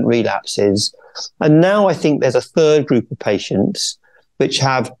adjuvant relapses. And now I think there's a third group of patients which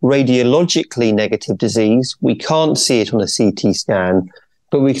have radiologically negative disease. We can't see it on a CT scan,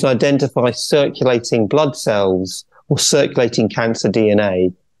 but we can identify circulating blood cells or circulating cancer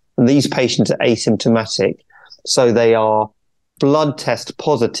DNA. And these patients are asymptomatic. So they are blood test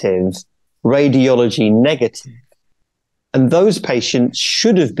positive, radiology negative. And those patients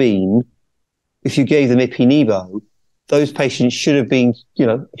should have been, if you gave them ipi-nivo, those patients should have been,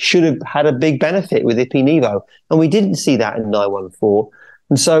 should have had a big benefit with ipi-nivo. And we didn't see that in 914.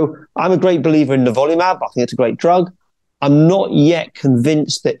 And so I'm a great believer in nivolumab. I think it's a great drug. I'm not yet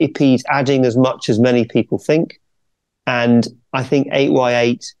convinced that ipi is adding as much as many people think. And I think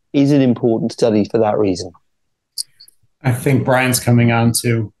 8Y8 is an important study for that reason. I think Brian's coming on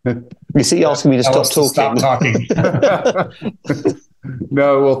too. You see, asking me to stop talking.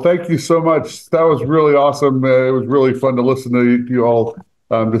 No, well, thank you so much. That was really awesome. It was really fun to listen to you all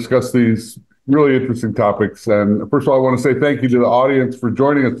discuss these really interesting topics. And first of all, I want to say thank you to the audience for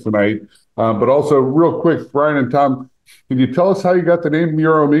joining us tonight. But also, real quick, Brian and Tom, can you tell us how you got the name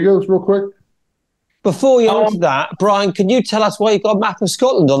Uromigos real quick? Before you answer that, Brian, can you tell us why you got a map of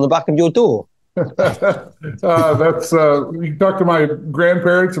Scotland on the back of your door? That's you can talk to my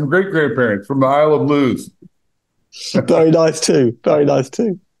grandparents and great-grandparents from the Isle of Lewis. Very nice too. Very nice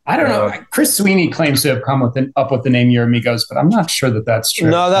too. I don't know. Chris Sweeney claims to have come up with the name Uromigos, but I'm not sure that that's true.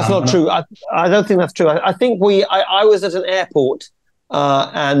 No, that's not true. I don't think that's true. I think I was at an airport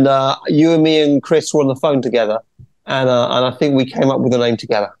and you and me and Chris were on the phone together, and I think we came up with the name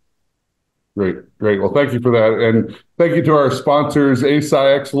together. Great. Well, thank you for that. And thank you to our sponsors, ASI,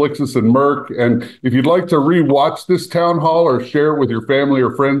 Exelixis, and Merck. And if you'd like to re-watch this town hall or share it with your family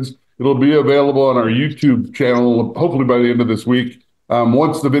or friends, it'll be available on our YouTube channel, hopefully by the end of this week.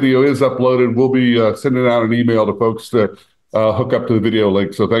 Once the video is uploaded, we'll be sending out an email to folks to hook up to the video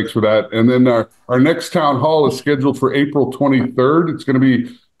link. So thanks for that. And then our next town hall is scheduled for April 23rd. It's going to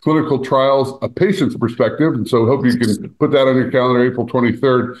be clinical trials, a patient's perspective. And so I hope you can put that on your calendar, April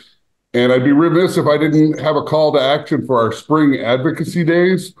 23rd. And I'd be remiss if I didn't have a call to action for our spring advocacy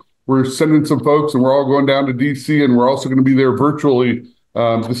days. We're sending some folks, and we're all going down to DC, and we're also going to be there virtually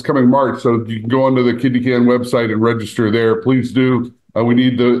this coming March. So you can go onto the KidneyCAN website and register there. Please do. We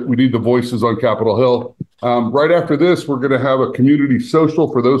need the voices on Capitol Hill. Right after this, we're going to have a community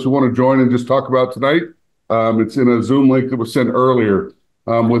social for those who want to join and just talk about tonight. It's in a Zoom link that was sent earlier.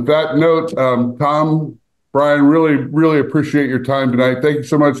 With that note, Tom, Brian, really, really appreciate your time tonight. Thank you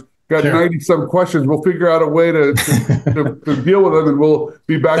so much. Got 90-some questions. We'll figure out a way to deal with them, and we'll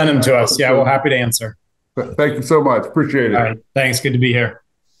be back. Send them to us. Yeah, we're happy to answer. Thank you so much. Appreciate it. All right. Thanks. Good to be here.